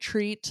have to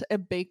treat a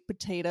baked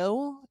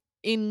potato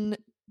in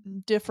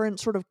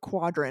different sort of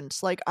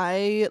quadrants. Like,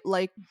 I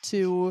like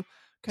to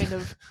kind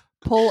of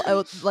pull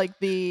out like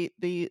the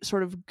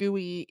sort of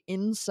gooey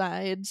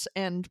insides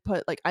and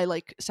put like, I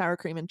like sour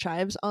cream and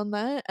chives on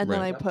that, and then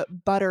Right. I put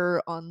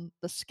butter on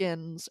the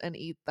skins and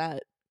eat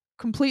that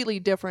completely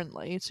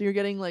differently. So you're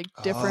getting like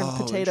different Oh,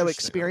 potato interesting. Okay.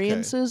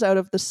 experiences out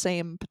of the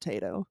same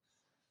potato.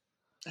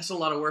 That's a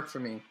lot of work for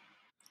me.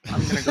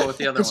 I'm gonna go with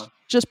the other one.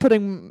 Just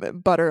putting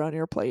butter on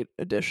your plate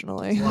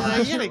additionally. Wow. Yeah,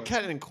 you gotta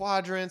cut it in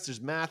quadrants.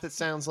 There's math. It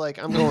sounds like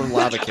I'm going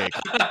lava cake.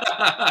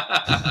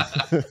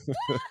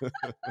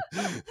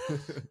 I'm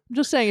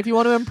just saying, if you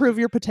want to improve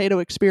your potato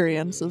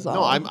experience, is all.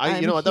 No,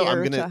 I'm you know what though, here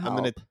I'm to gonna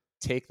help.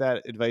 take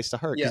that advice to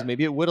heart because Yeah.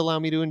 maybe it would allow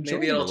me to enjoy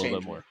Maybe it a it'll little change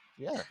bit me. more.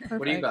 Yeah.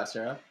 What do you got,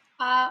 Sarah?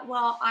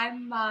 Well,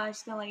 I'm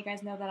just gonna let you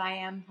guys know that I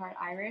am part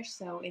Irish,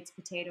 so it's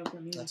potato for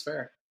me. That's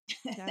fair.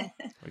 Yeah.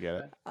 I get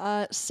it.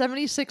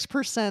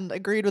 76%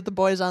 agreed with the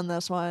boys on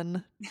this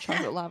one.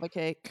 Chocolate lava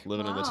cake.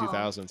 Living in the Wow.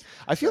 2000s.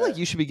 I feel like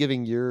you should be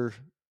giving your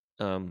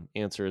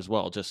answer as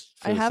well. Just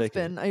for I the have sake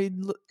of it.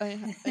 been.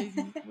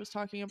 I was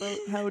talking about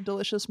how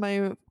delicious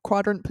my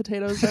quadrant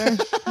potatoes are.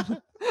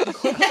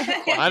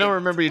 I don't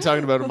remember you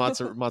talking about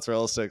a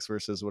mozzarella sticks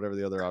versus whatever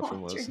the other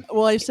option was.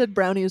 Well, I said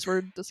brownies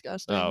were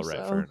disgusting. Oh, right.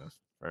 so- Fair enough.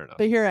 Fair enough.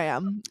 But here I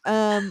am.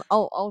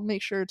 I'll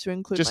make sure to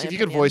include. Just my if you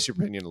could opinion. voice your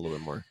opinion a little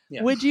bit more.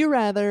 Yeah. Would you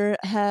rather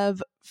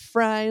have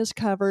fries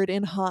covered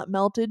in hot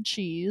melted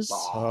cheese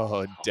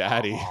Oh,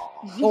 daddy.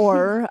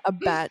 or a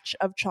batch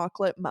of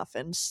chocolate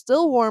muffins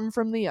still warm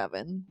from the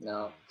oven?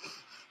 No.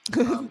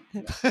 No.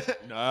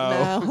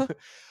 No.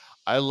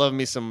 I love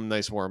me some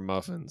nice warm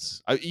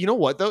muffins. You know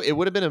what though? It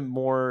would have been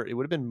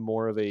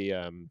more of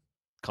a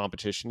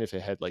competition if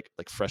it had like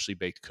freshly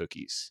baked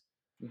cookies.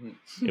 Mhm.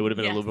 It would have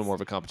been a little bit Yes. more of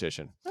a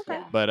competition. Okay.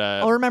 Yeah. But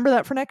I'll remember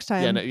that for next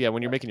time. yeah,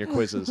 when you're making your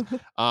quizzes. But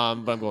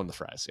I'm going the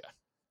fries. Yeah.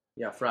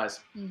 Yeah, fries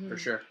Mhm. for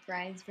sure.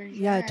 Fries for sure.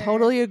 Yeah, I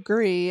totally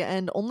agree.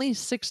 And only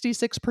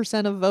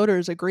 66% of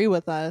voters agree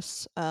with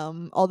us.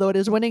 Although it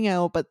is winning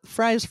out, but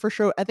fries for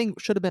sure, I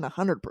think should have been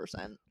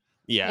 100%.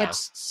 Yeah.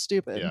 That's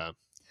stupid.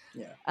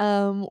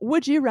 Yeah.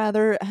 Would you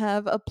rather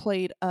have a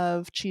plate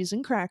of cheese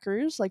and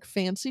crackers, like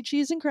fancy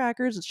cheese and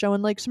crackers? It's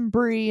showing like some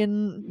brie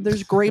and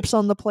there's grapes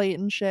on the plate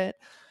and shit.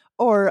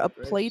 Or a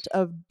Grapes. plate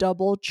of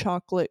double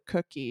chocolate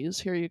cookies.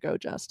 Here you go,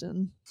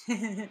 Justin.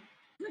 Hmm.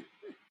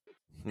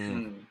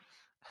 Hmm.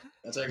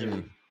 That's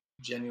actually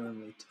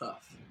genuinely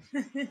tough.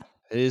 It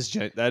is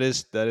that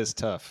is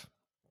tough.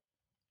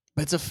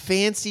 But it's a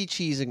fancy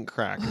cheese and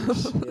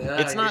crackers. Yeah,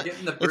 It's you're not-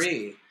 getting the it's-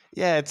 brie.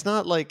 Yeah, it's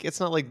not like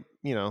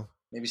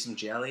Maybe some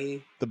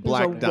jelly. the There's a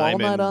black walnut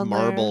diamond on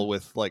marble there.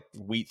 with like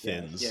wheat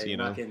thins, Yeah, you're you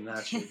not know, getting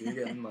that shit. You're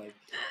getting like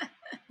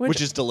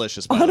which is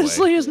delicious. By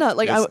honestly the way. is not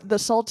like It's- the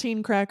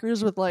saltine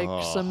crackers with like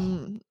Oh.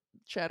 some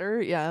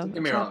cheddar. Yeah, don't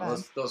get me it's not wrong,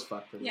 bad. those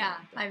fuck pretty Yeah,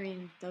 good. I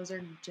mean, those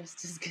are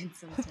just as good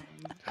sometimes.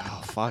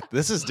 Oh fuck!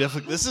 This is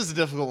difficult. This is a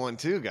difficult one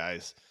too,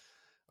 guys.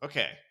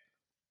 Okay,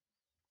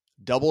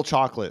 double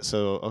chocolate.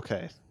 So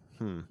okay,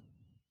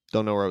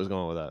 don't know where I was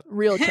going with that.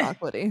 Real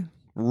chocolatey.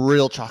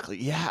 Real chocolate.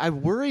 Yeah, I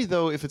worry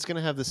though if it's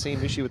gonna have the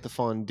same issue with the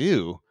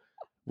fondue,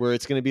 where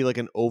it's gonna be like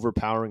an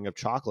overpowering of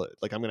chocolate.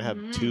 Like I'm gonna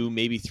have 2,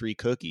 maybe 3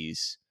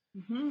 cookies,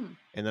 hmm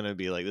and then I'd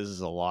be like, this is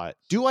a lot.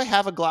 Do I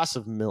have a glass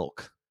of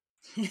milk?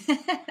 I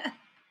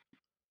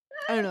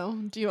don't know.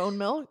 Do you own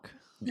milk?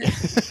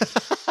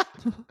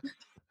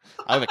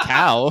 I have a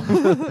cow.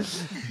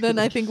 Then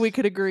I think we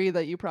could agree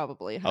that you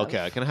probably have.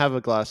 Okay, I can have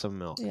a glass of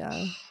milk.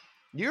 Yeah,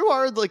 You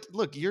are like,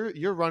 look,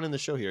 you're running the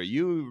show here.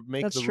 You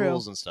make That's the true.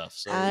 rules and stuff.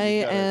 So I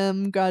you gotta-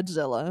 am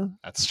Godzilla.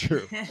 That's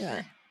true.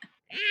 Yeah.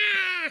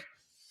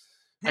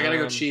 I gotta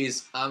go Um,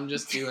 cheese. I'm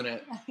just doing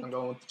it. I'm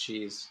going with the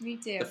cheese. Me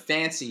too. The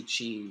fancy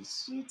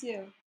cheese. Me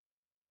too.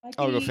 I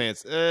I'll could go eat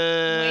fancy.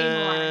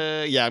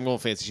 way more. Yeah, I'm going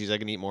fancy cheese. I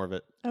can eat more of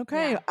it.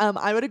 Okay. Yeah.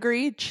 I would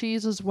agree.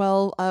 Cheese as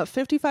well.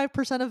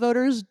 55% of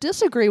voters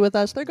disagree with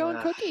us. They're going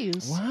Yeah.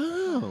 cookies.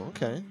 Wow.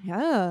 Okay.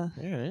 Yeah.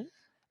 All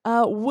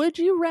right. Would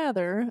you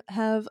rather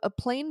have a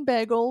plain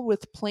bagel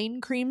with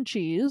plain cream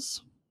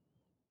cheese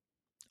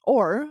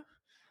or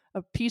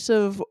a piece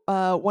of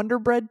Wonder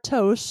Bread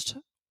toast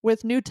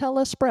with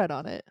Nutella spread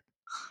on it.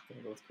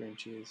 Gonna go with cream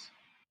cheese.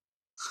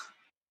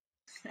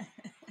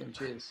 Cream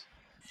cheese.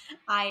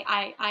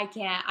 I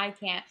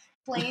can't.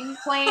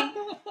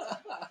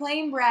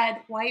 Plain bread,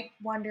 white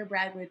Wonder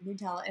Bread with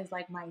Nutella is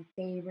like my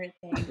favorite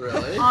thing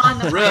Really? on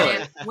the Really?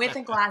 planet. With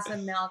a glass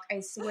of milk, I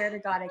swear to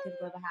God, I could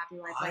live a happy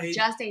life. I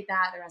just ate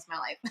that the rest of my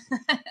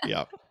life.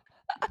 Yeah.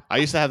 I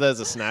used to have that as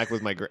a snack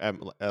with my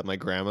my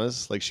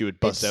grandma's. Like she would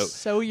bust It's out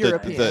so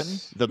European.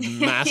 the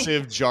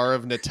massive jar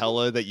of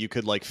Nutella that you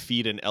could like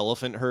feed an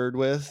elephant herd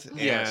with.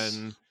 Yes.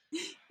 And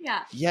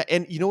Yeah.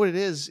 and you know what it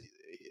is?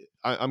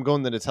 I'm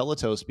going the Nutella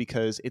toast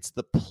because it's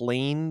the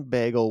plain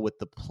bagel with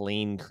the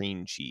plain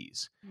cream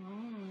cheese.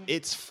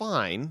 It's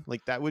fine.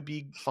 Like that would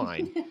be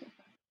fine.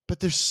 But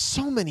there's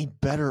so many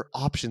better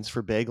options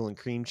for bagel and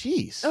cream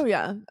cheese. Oh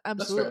yeah,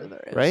 absolutely fair.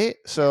 there is. Right?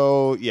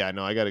 So yeah,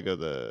 no, I got to go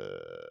the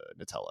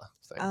Nutella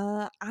thing.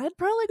 I'd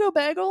probably go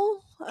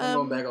bagel. I'm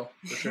going bagel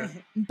for sure.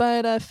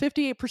 But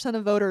 58%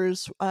 of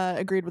voters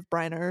agreed with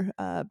Briner.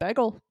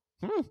 Bagel.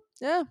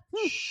 Yeah.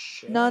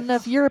 Shit. Not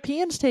enough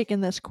Europeans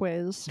taking this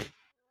quiz.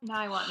 Now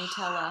I want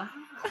Nutella.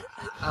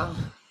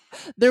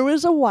 There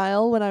was a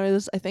while when I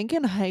was, I think,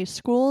 in high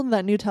school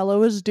that Nutella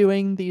was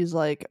doing these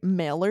like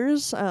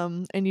mailers,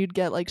 and you'd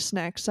get like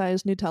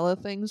snack-sized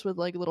Nutella things with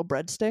like little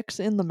breadsticks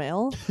in the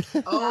mail.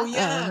 Oh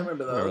yeah, I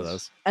remember those. Remember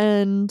those?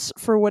 And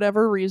for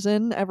whatever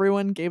reason,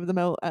 everyone gave them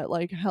out at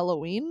like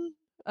Halloween.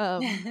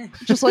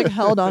 Just like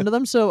held onto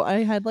them. So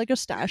I had like a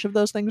stash of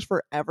those things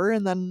forever,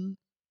 and then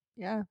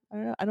yeah,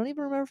 I don't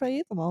even remember if I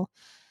ate them all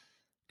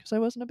because I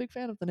wasn't a big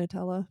fan of the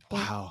Nutella. But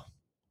Wow.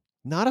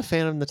 Not a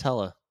fan of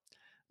Nutella.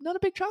 not a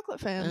big chocolate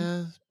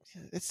fan.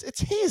 It's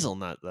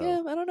hazelnut though.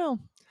 Yeah, I don't know.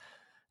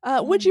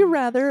 Would you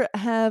rather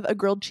have a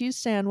grilled cheese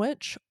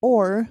sandwich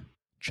or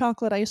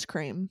chocolate ice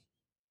cream?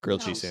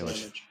 Grilled No, cheese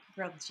sandwich.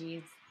 Grilled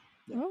cheese.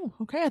 Oh,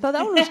 okay. I thought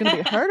that one was going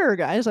to be harder,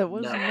 guys. I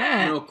wasn't.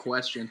 No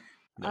question.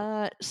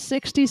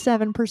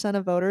 67%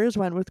 of voters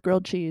went with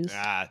grilled cheese.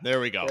 Ah, there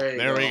we go. There you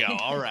There we go. go.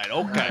 All right. Okay.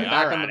 All right, All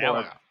back on right. the Here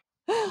we board. go.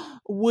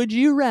 Would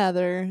you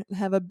rather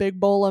have a big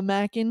bowl of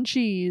mac and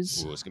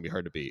cheese Ooh, it's gonna be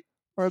hard to beat.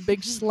 or a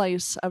big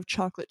slice of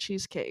chocolate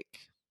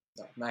cheesecake?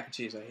 No, mac and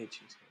cheese. I hate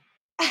cheesecake.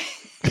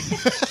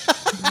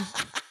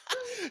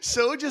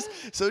 so just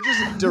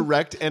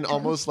direct and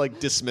almost like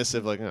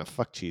dismissive, like oh,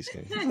 fuck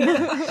cheesecake.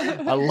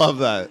 I love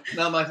that.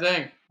 Not my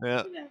thing.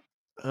 Yeah.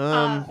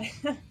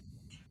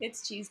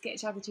 It's cheesecake,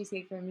 chocolate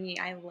cheesecake for me.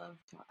 I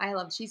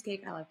love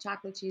cheesecake. I love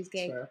chocolate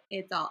cheesecake. Fair.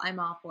 I'm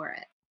all for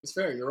it. It's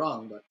fair. You're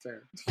wrong, but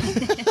fair.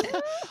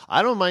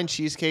 I don't mind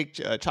cheesecake.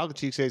 Chocolate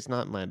cheesecake's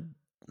not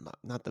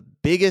the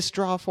biggest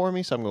draw for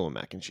me, so I'm going with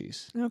mac and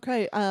cheese.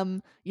 Okay.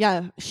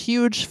 Yeah,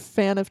 huge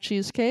fan of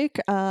cheesecake.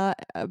 But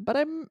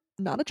I'm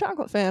not a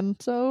chocolate fan,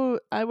 so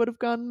I would have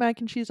gone mac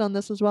and cheese on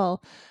this as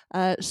well.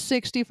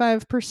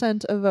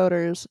 65% of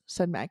voters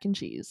said mac and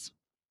cheese.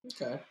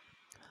 Okay.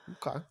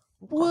 Okay.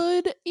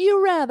 Would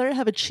you rather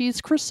have a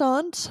cheese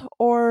croissant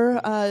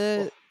or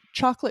a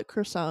chocolate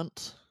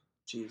croissant?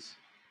 Cheese.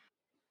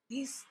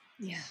 Cheese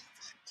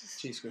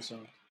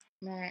croissant.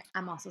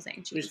 I'm also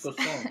saying Cheese cheese.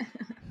 croissant.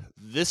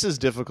 This is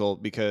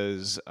difficult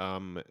because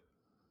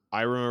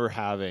I remember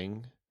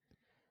having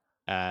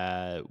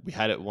we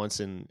had it once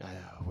in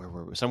where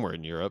were we? Somewhere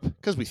in Europe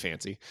because we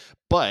fancy,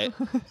 but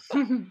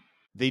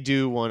they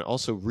do one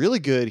also really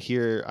good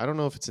here. I don't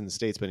know if it's in the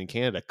States, but in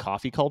Canada,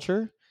 Coffee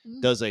Culture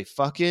does a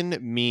fucking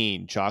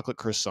mean chocolate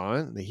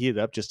croissant. They heat it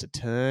up just a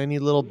tiny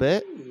little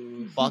bit.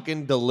 Ooh.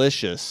 Fucking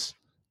delicious.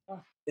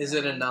 Is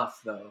it enough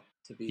though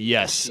to be?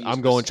 Yes, cheese I'm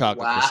going croissant?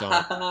 chocolate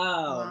croissant.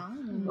 Wow.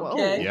 Whoa.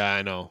 Okay. Yeah,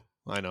 I know.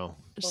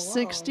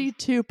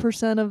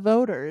 62% of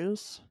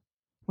voters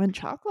went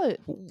chocolate.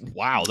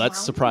 Wow, that's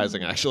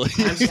surprising actually.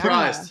 I'm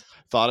surprised.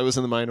 Thought it was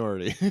in the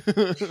minority.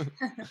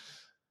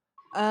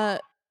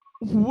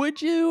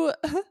 Would you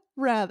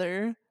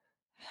rather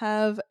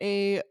have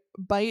a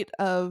bite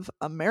of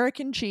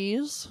American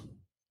cheese,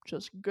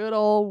 just good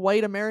old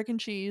white American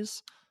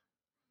cheese,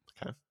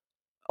 Okay.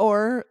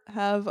 or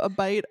have a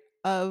bite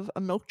of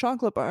a milk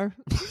chocolate bar?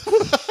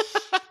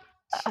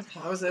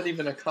 How is that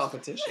even a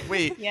competition?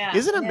 Wait, Yeah,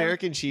 isn't yeah.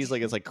 American cheese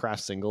like it's like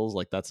Kraft Singles?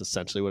 Like that's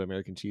essentially what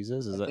American cheese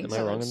is? Is that think am I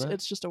so. wrong in that?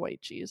 It's just a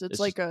white cheese. It's It's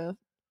like a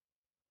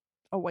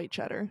white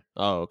cheddar.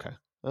 Oh, okay.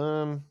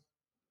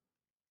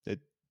 The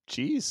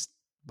cheese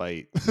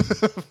bite.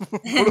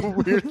 What a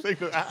weird thing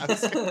to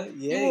ask.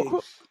 Yay.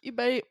 You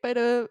take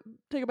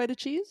a bite of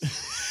cheese?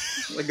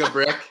 Like a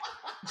brick.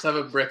 Just have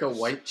a brick of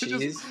white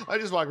cheese. I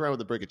just walk around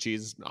with a brick of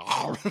cheese.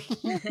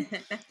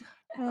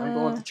 I'm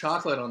going with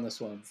chocolate on this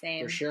one.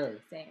 Same. For sure.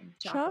 Same.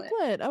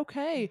 Chocolate.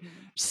 Okay.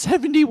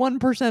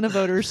 71% of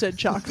voters said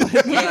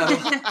chocolate.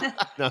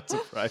 Not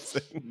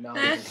surprising. Not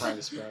even kind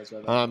of surprised by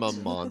that. I'm a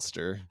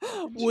monster.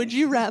 Would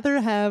you rather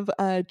have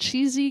a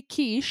cheesy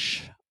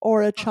quiche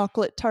or a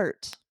chocolate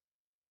tart?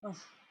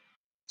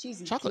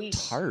 Cheesy Chocolate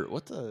quiche. tart.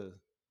 What the?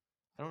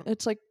 I don't.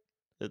 It's like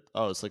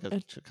It's like a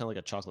It- kind of like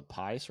a chocolate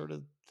pie sort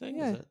of thing.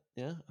 Yeah. Is it?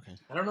 Yeah. Okay.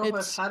 I don't know if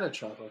It's- I've had a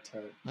chocolate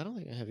tart. I don't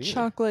think I have either.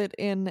 chocolate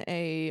in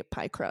a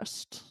pie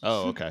crust.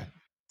 Oh, okay.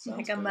 Sounds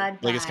like a good. mud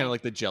Like it's pie. kind of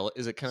like the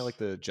Is it kind of like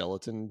the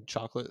gelatin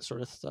chocolate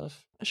sort of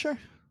stuff? Sure.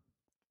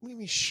 What do you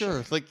mean?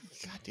 Sure. Like,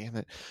 god damn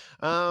it.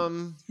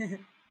 I'm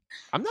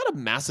not a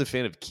massive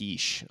fan of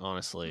quiche,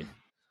 honestly.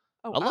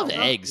 Oh, I love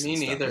wow. eggs. Me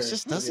and stuff. neither, It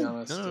just to be doesn't.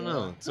 honest, I don't yeah.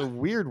 know. It's a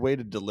weird way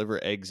to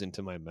deliver eggs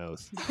into my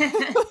mouth.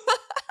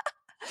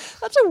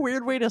 That's a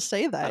weird way to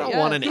say that. I don't yeah.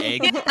 want an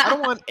egg. I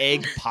don't want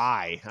egg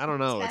pie. I don't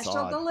know. It's Special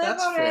odd. delivery.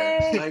 That's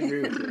fair. I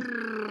agree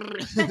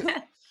with you.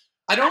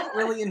 I don't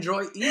really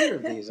enjoy either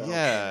of these. I don't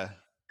Yeah.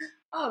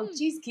 Oh,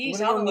 cheese quiche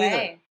gonna all go the neither.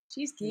 way.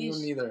 Cheese think. You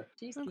quiche. neither.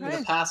 Cheese I'm Okay.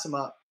 gonna pass them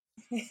up.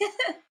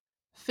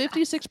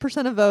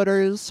 56% of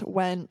voters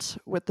went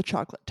with the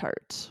chocolate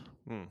tart.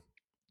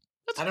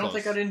 That's I don't close.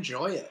 think I'd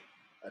enjoy it.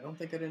 I don't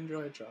think I'd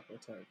enjoy a chocolate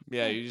tart.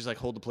 Yeah, you just like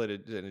hold the plate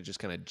and it just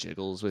kind of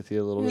jiggles with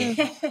you a little bit.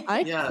 I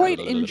Yeah. quite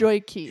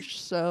enjoy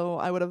quiche, so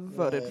I would have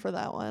voted Yeah. for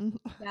that one.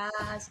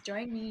 Yes,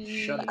 join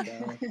me. Shut it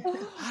down.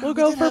 We'll We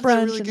go did for have that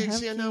brunch really and good, have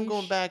see, now I'm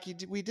going quiche. back.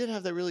 We did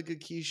have that really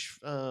good quiche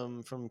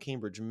from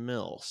Cambridge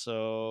Mill.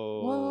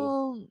 So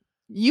Well,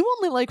 you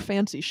only like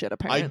fancy shit, I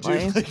apparently.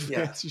 do like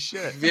Yeah. fancy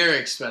shit. Very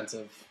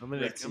expensive. I'm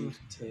gonna- ritzy I'm-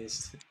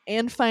 taste.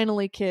 And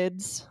finally,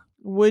 kids,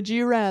 would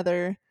you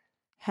rather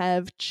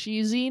have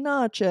cheesy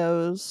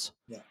nachos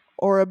Yeah.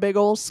 or a big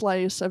old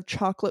slice of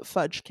chocolate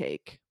fudge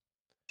cake?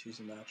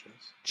 Cheesy nachos.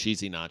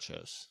 Cheesy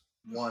nachos.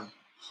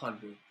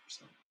 100%.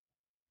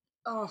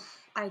 Oh,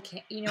 I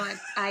can't. You know,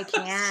 I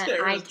can't. I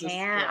Sarah's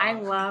can't. I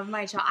distraught. love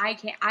my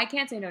chocolate. I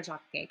can't say no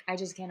chocolate cake. I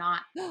just cannot.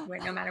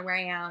 No matter where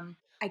I am,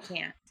 I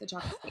can't. So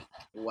chocolate cake.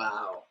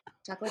 Wow.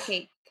 Chocolate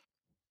cake.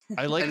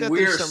 I like and that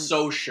we're there's some.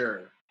 so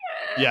sure.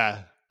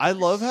 Yeah. I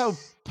love how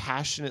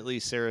passionately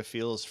Sarah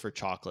feels for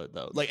chocolate,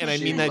 though. Like, and I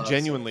She mean that loves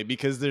genuinely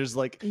because there's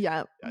like,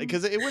 Yeah.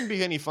 because it wouldn't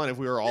be any fun if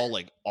we were all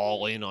like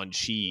all in on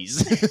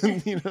cheese.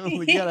 You know,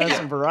 we gotta have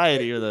some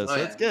variety with this. Oh,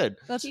 That's yeah. good.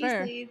 That's Cheese,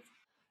 fair. please.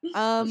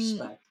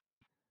 Respect.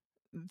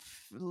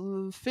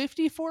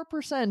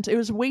 54%. It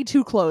was way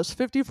too close.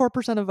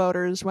 54% of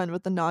voters went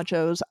with the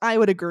nachos. I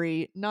would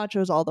agree.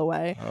 Nachos all the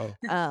way. Oh,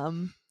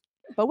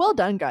 But well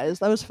done, guys.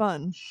 That was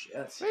fun.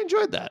 Shit. I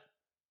enjoyed that.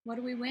 What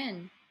do we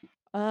win?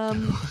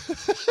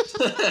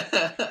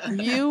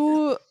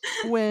 You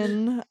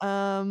win.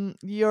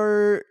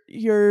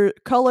 Your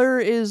color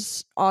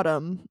is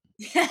autumn.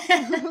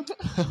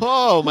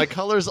 Oh, my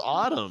color's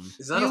autumn.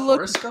 Is that You a look-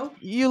 horoscope?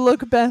 You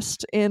look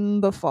best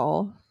in the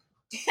fall.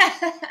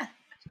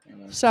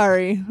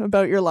 Sorry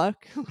about your luck.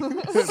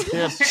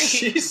 Yeah.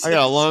 Jesus. I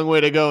got a long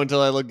way to go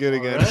until I look good All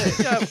again.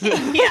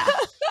 right. Yeah.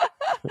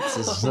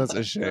 That's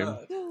a shame.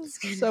 God.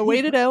 So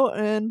wait it out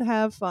and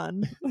have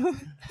fun.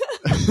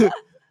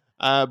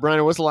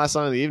 Brian, what's the last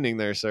song of the evening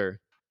there, sir?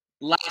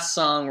 Last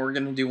song, we're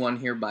going to do one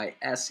here by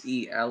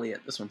S.E.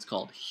 Elliott. This one's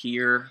called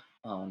Here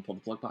on Pull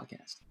the Plug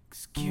Podcast.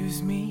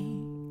 Excuse me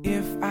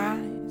if I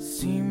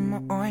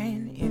seem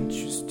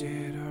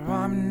uninterested or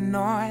I'm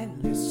not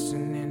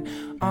listening.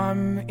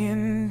 I'm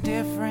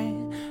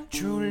indifferent.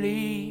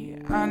 Truly,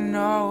 I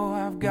know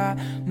I've got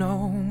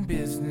no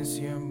business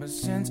here, but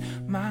since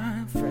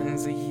my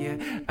friends are here,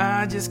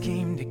 I just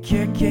came to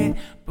kick it.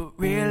 But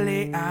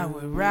really, I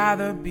would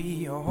rather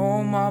be a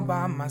home all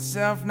by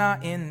myself,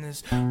 not in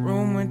this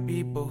room with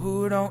people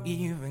who don't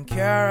even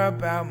care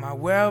about my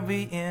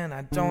well-being.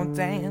 I don't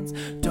dance,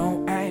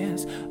 don't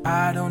ask,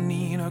 I don't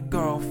need a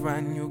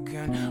girlfriend. You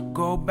can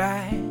go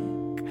back,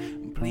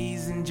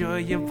 please enjoy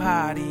your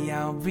party.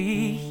 I'll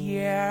be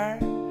here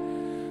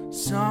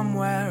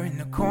somewhere in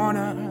the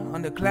corner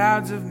under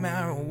clouds of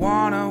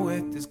marijuana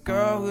with this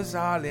girl who's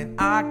all in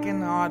I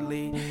can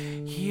hardly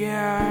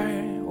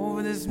hear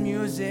over this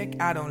music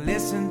I don't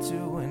listen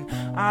to, and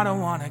I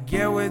don't wanna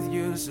get with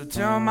you, so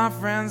tell my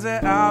friends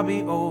that I'll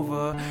be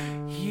over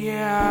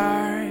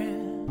here.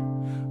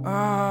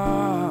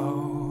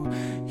 Oh,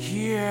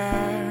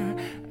 here.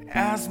 I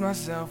ask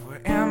myself,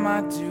 what am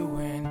I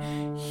doing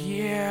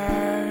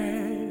here?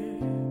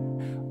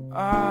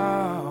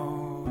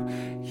 Oh,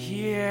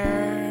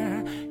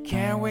 here.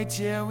 Can't wait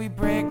till we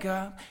break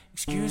up.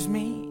 Excuse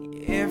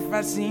me if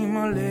I seem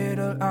a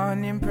little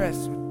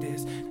unimpressed with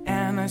this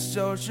and a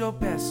social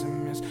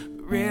pessimist,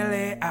 but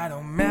really I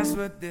don't mess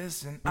with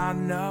this, and I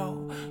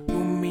know you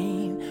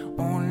mean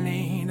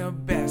only the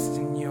best,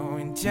 and your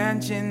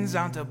intentions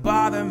aren't to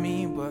bother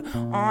me, but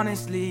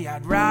honestly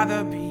I'd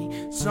rather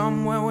be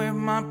somewhere with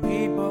my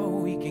people.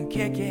 We can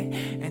kick it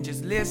and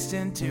just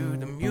listen to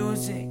the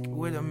music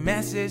with a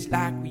message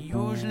like we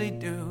usually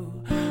do,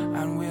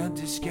 and we'll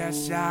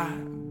discuss our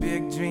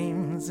big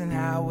dreams and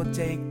how we'll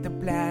take the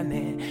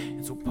planet.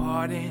 And so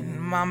pardon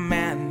my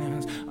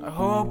manners, I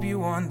hope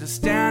you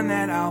understand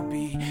that I'll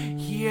be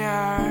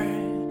here,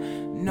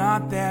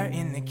 not there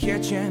in the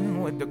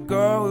kitchen with the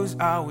girl who's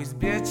always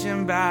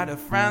bitching about her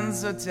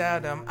friends. So tell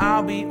them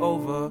I'll be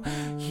over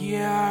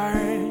here,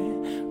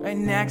 right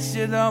next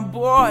to the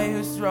boy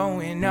who's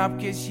throwing up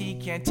cause he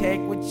can't take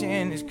what's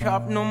in his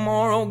cup no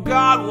more. Oh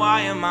God,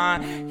 why am I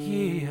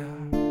here?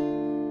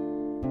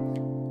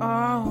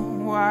 Oh,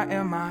 why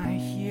am I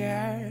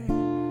here?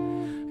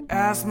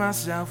 Ask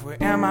myself,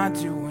 what am I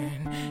doing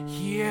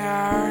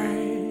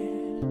here?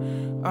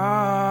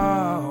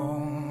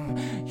 Oh,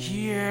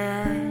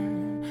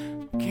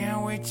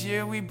 wait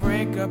till we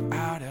break up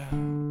out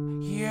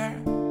of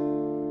here.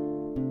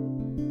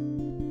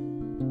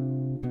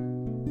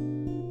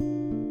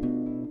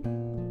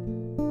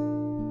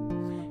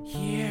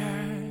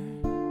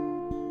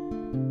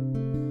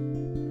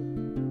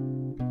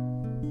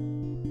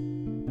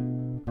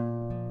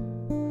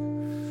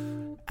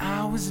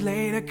 Hours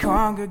later,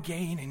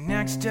 congregating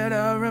next to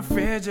the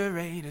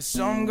refrigerator.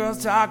 Some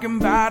girl's talking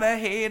about a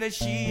hater,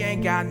 she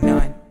ain't got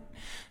none.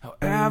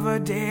 However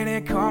did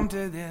it come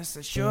to this?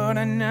 I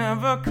should've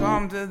never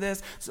come to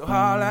this. So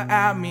holler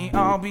at me,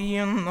 I'll be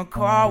in the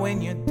car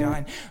when you're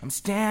done. I'm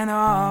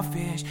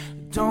standoffish,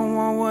 don't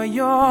want what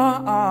you're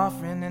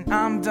offering, and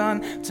I'm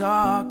done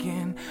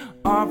talking.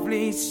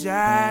 Awfully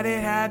sad it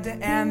had to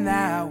end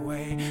that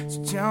way.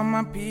 So tell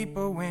my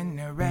people when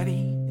they're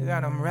ready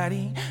that I'm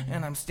ready,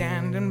 and I'm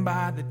standing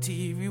by the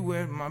TV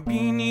with my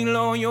beanie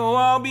low. You'll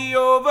all be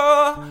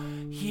over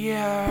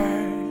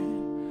here.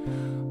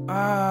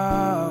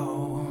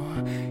 Oh,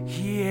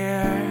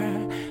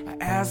 here. I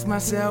ask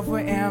myself,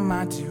 what am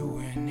I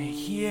doing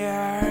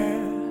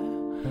here?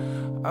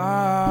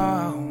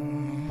 Oh,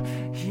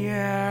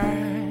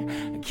 here.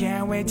 I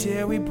can't wait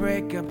till we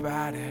break up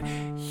out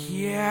of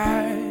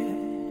here.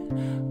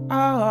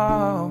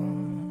 Oh,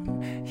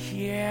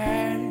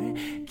 here.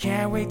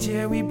 Can't wait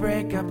till we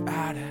break up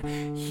out of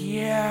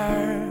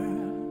here.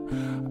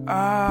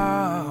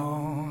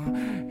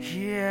 Oh,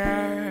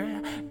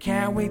 here.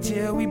 Can't wait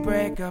till we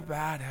break up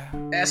out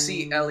of.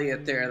 Essie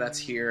Elliott there, that's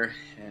here.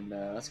 And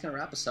that's going to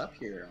wrap us up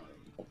here on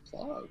the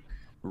plug.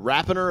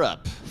 Wrapping her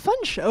up. Fun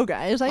show,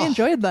 guys. I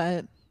enjoyed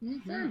that.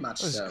 Very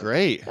much That was so.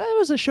 great. That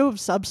was a show of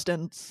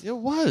substance. It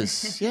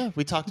was. Yeah,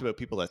 we talked about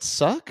people that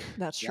suck.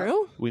 That's Yeah.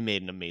 true. We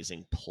made an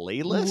amazing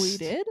playlist. We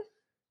did.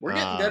 We're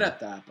getting good at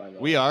that, by the way.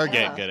 We are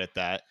getting Yeah. good at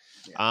that.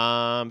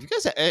 If you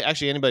guys,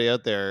 actually, anybody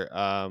out there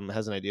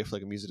has an idea for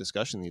like a music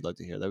discussion you'd like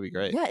to hear, that'd be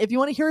great. Yeah, if you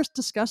want to hear us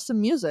discuss some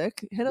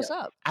music, hit us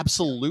up.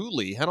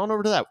 Absolutely. Head on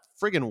over to that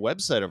friggin'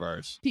 website of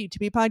ours.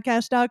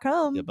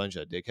 p2ppodcast.com. You a bunch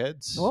of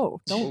dickheads.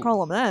 Whoa, don't Ooh.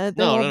 call them that.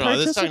 They No, won't no, no.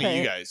 This is talking to you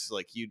participate. guys.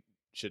 Like you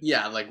should.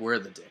 Yeah, like we're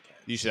the dickhead.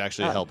 You should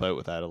actually help out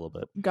with that a little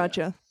bit.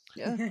 Gotcha.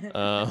 Yeah. If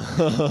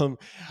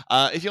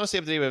you want to stay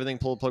up to date with everything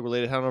Pull the Plug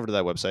related, head on over to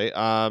that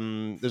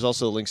website. There's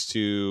also links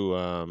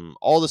to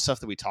all the stuff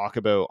that we talk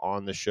about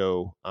on the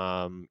show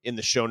in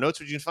the show notes,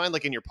 which you can find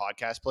like in your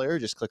podcast player.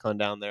 Just click on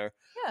down there.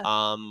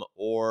 Yeah.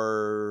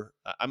 Or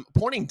I'm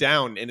pointing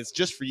down, and it's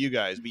just for you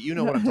guys, but you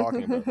know what I'm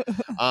talking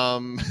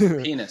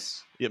about.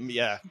 Penis.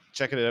 Yeah,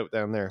 check it out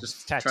down there. Just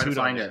It's try to tattooed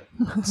find on it.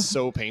 It's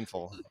so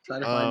painful. Try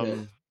to find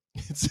it.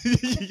 It's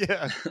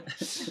yeah.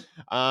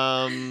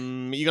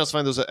 You can also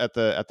find those at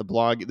the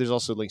blog. There's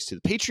also links to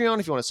the Patreon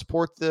if you want to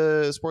support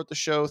the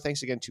show.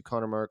 Thanks again to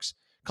Connor Marks.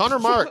 Connor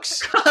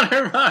Marks.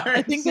 Connor Marks.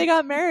 I think they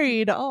got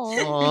married. Oh,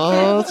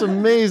 Oh, that's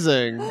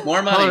amazing.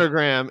 More money. Connor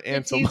Graham The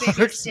and Phil two biggest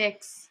Marks.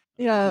 dicks.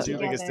 yeah. Two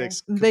biggest together.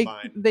 dicks They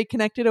combined. they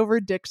connected over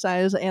dick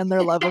size and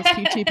their love of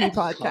PTP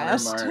Connor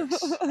podcast.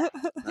 Marks.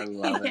 I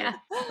love Yeah. it.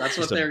 That's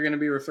what Just a- they're going to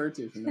be referred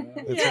to from now on.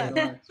 It's Connor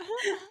Yeah. Marks.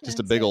 Just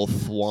a big old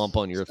thwomp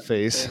on your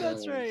face.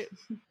 That's right.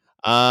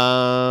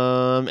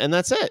 And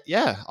that's it.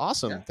 Yeah,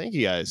 awesome. Yeah. Thank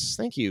you guys.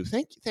 Thank you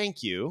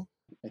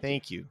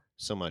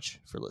so much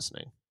for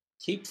listening.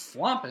 Keep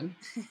flomping.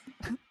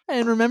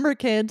 And remember,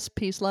 kids,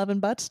 peace, love,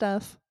 and butt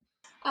stuff.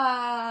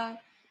 Shmoosh.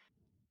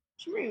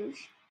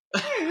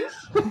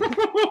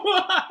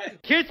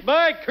 What? Kiss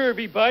my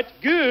curvy butt.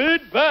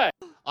 Goodbye.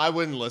 I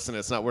wouldn't listen.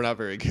 We're not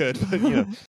very good, but you know.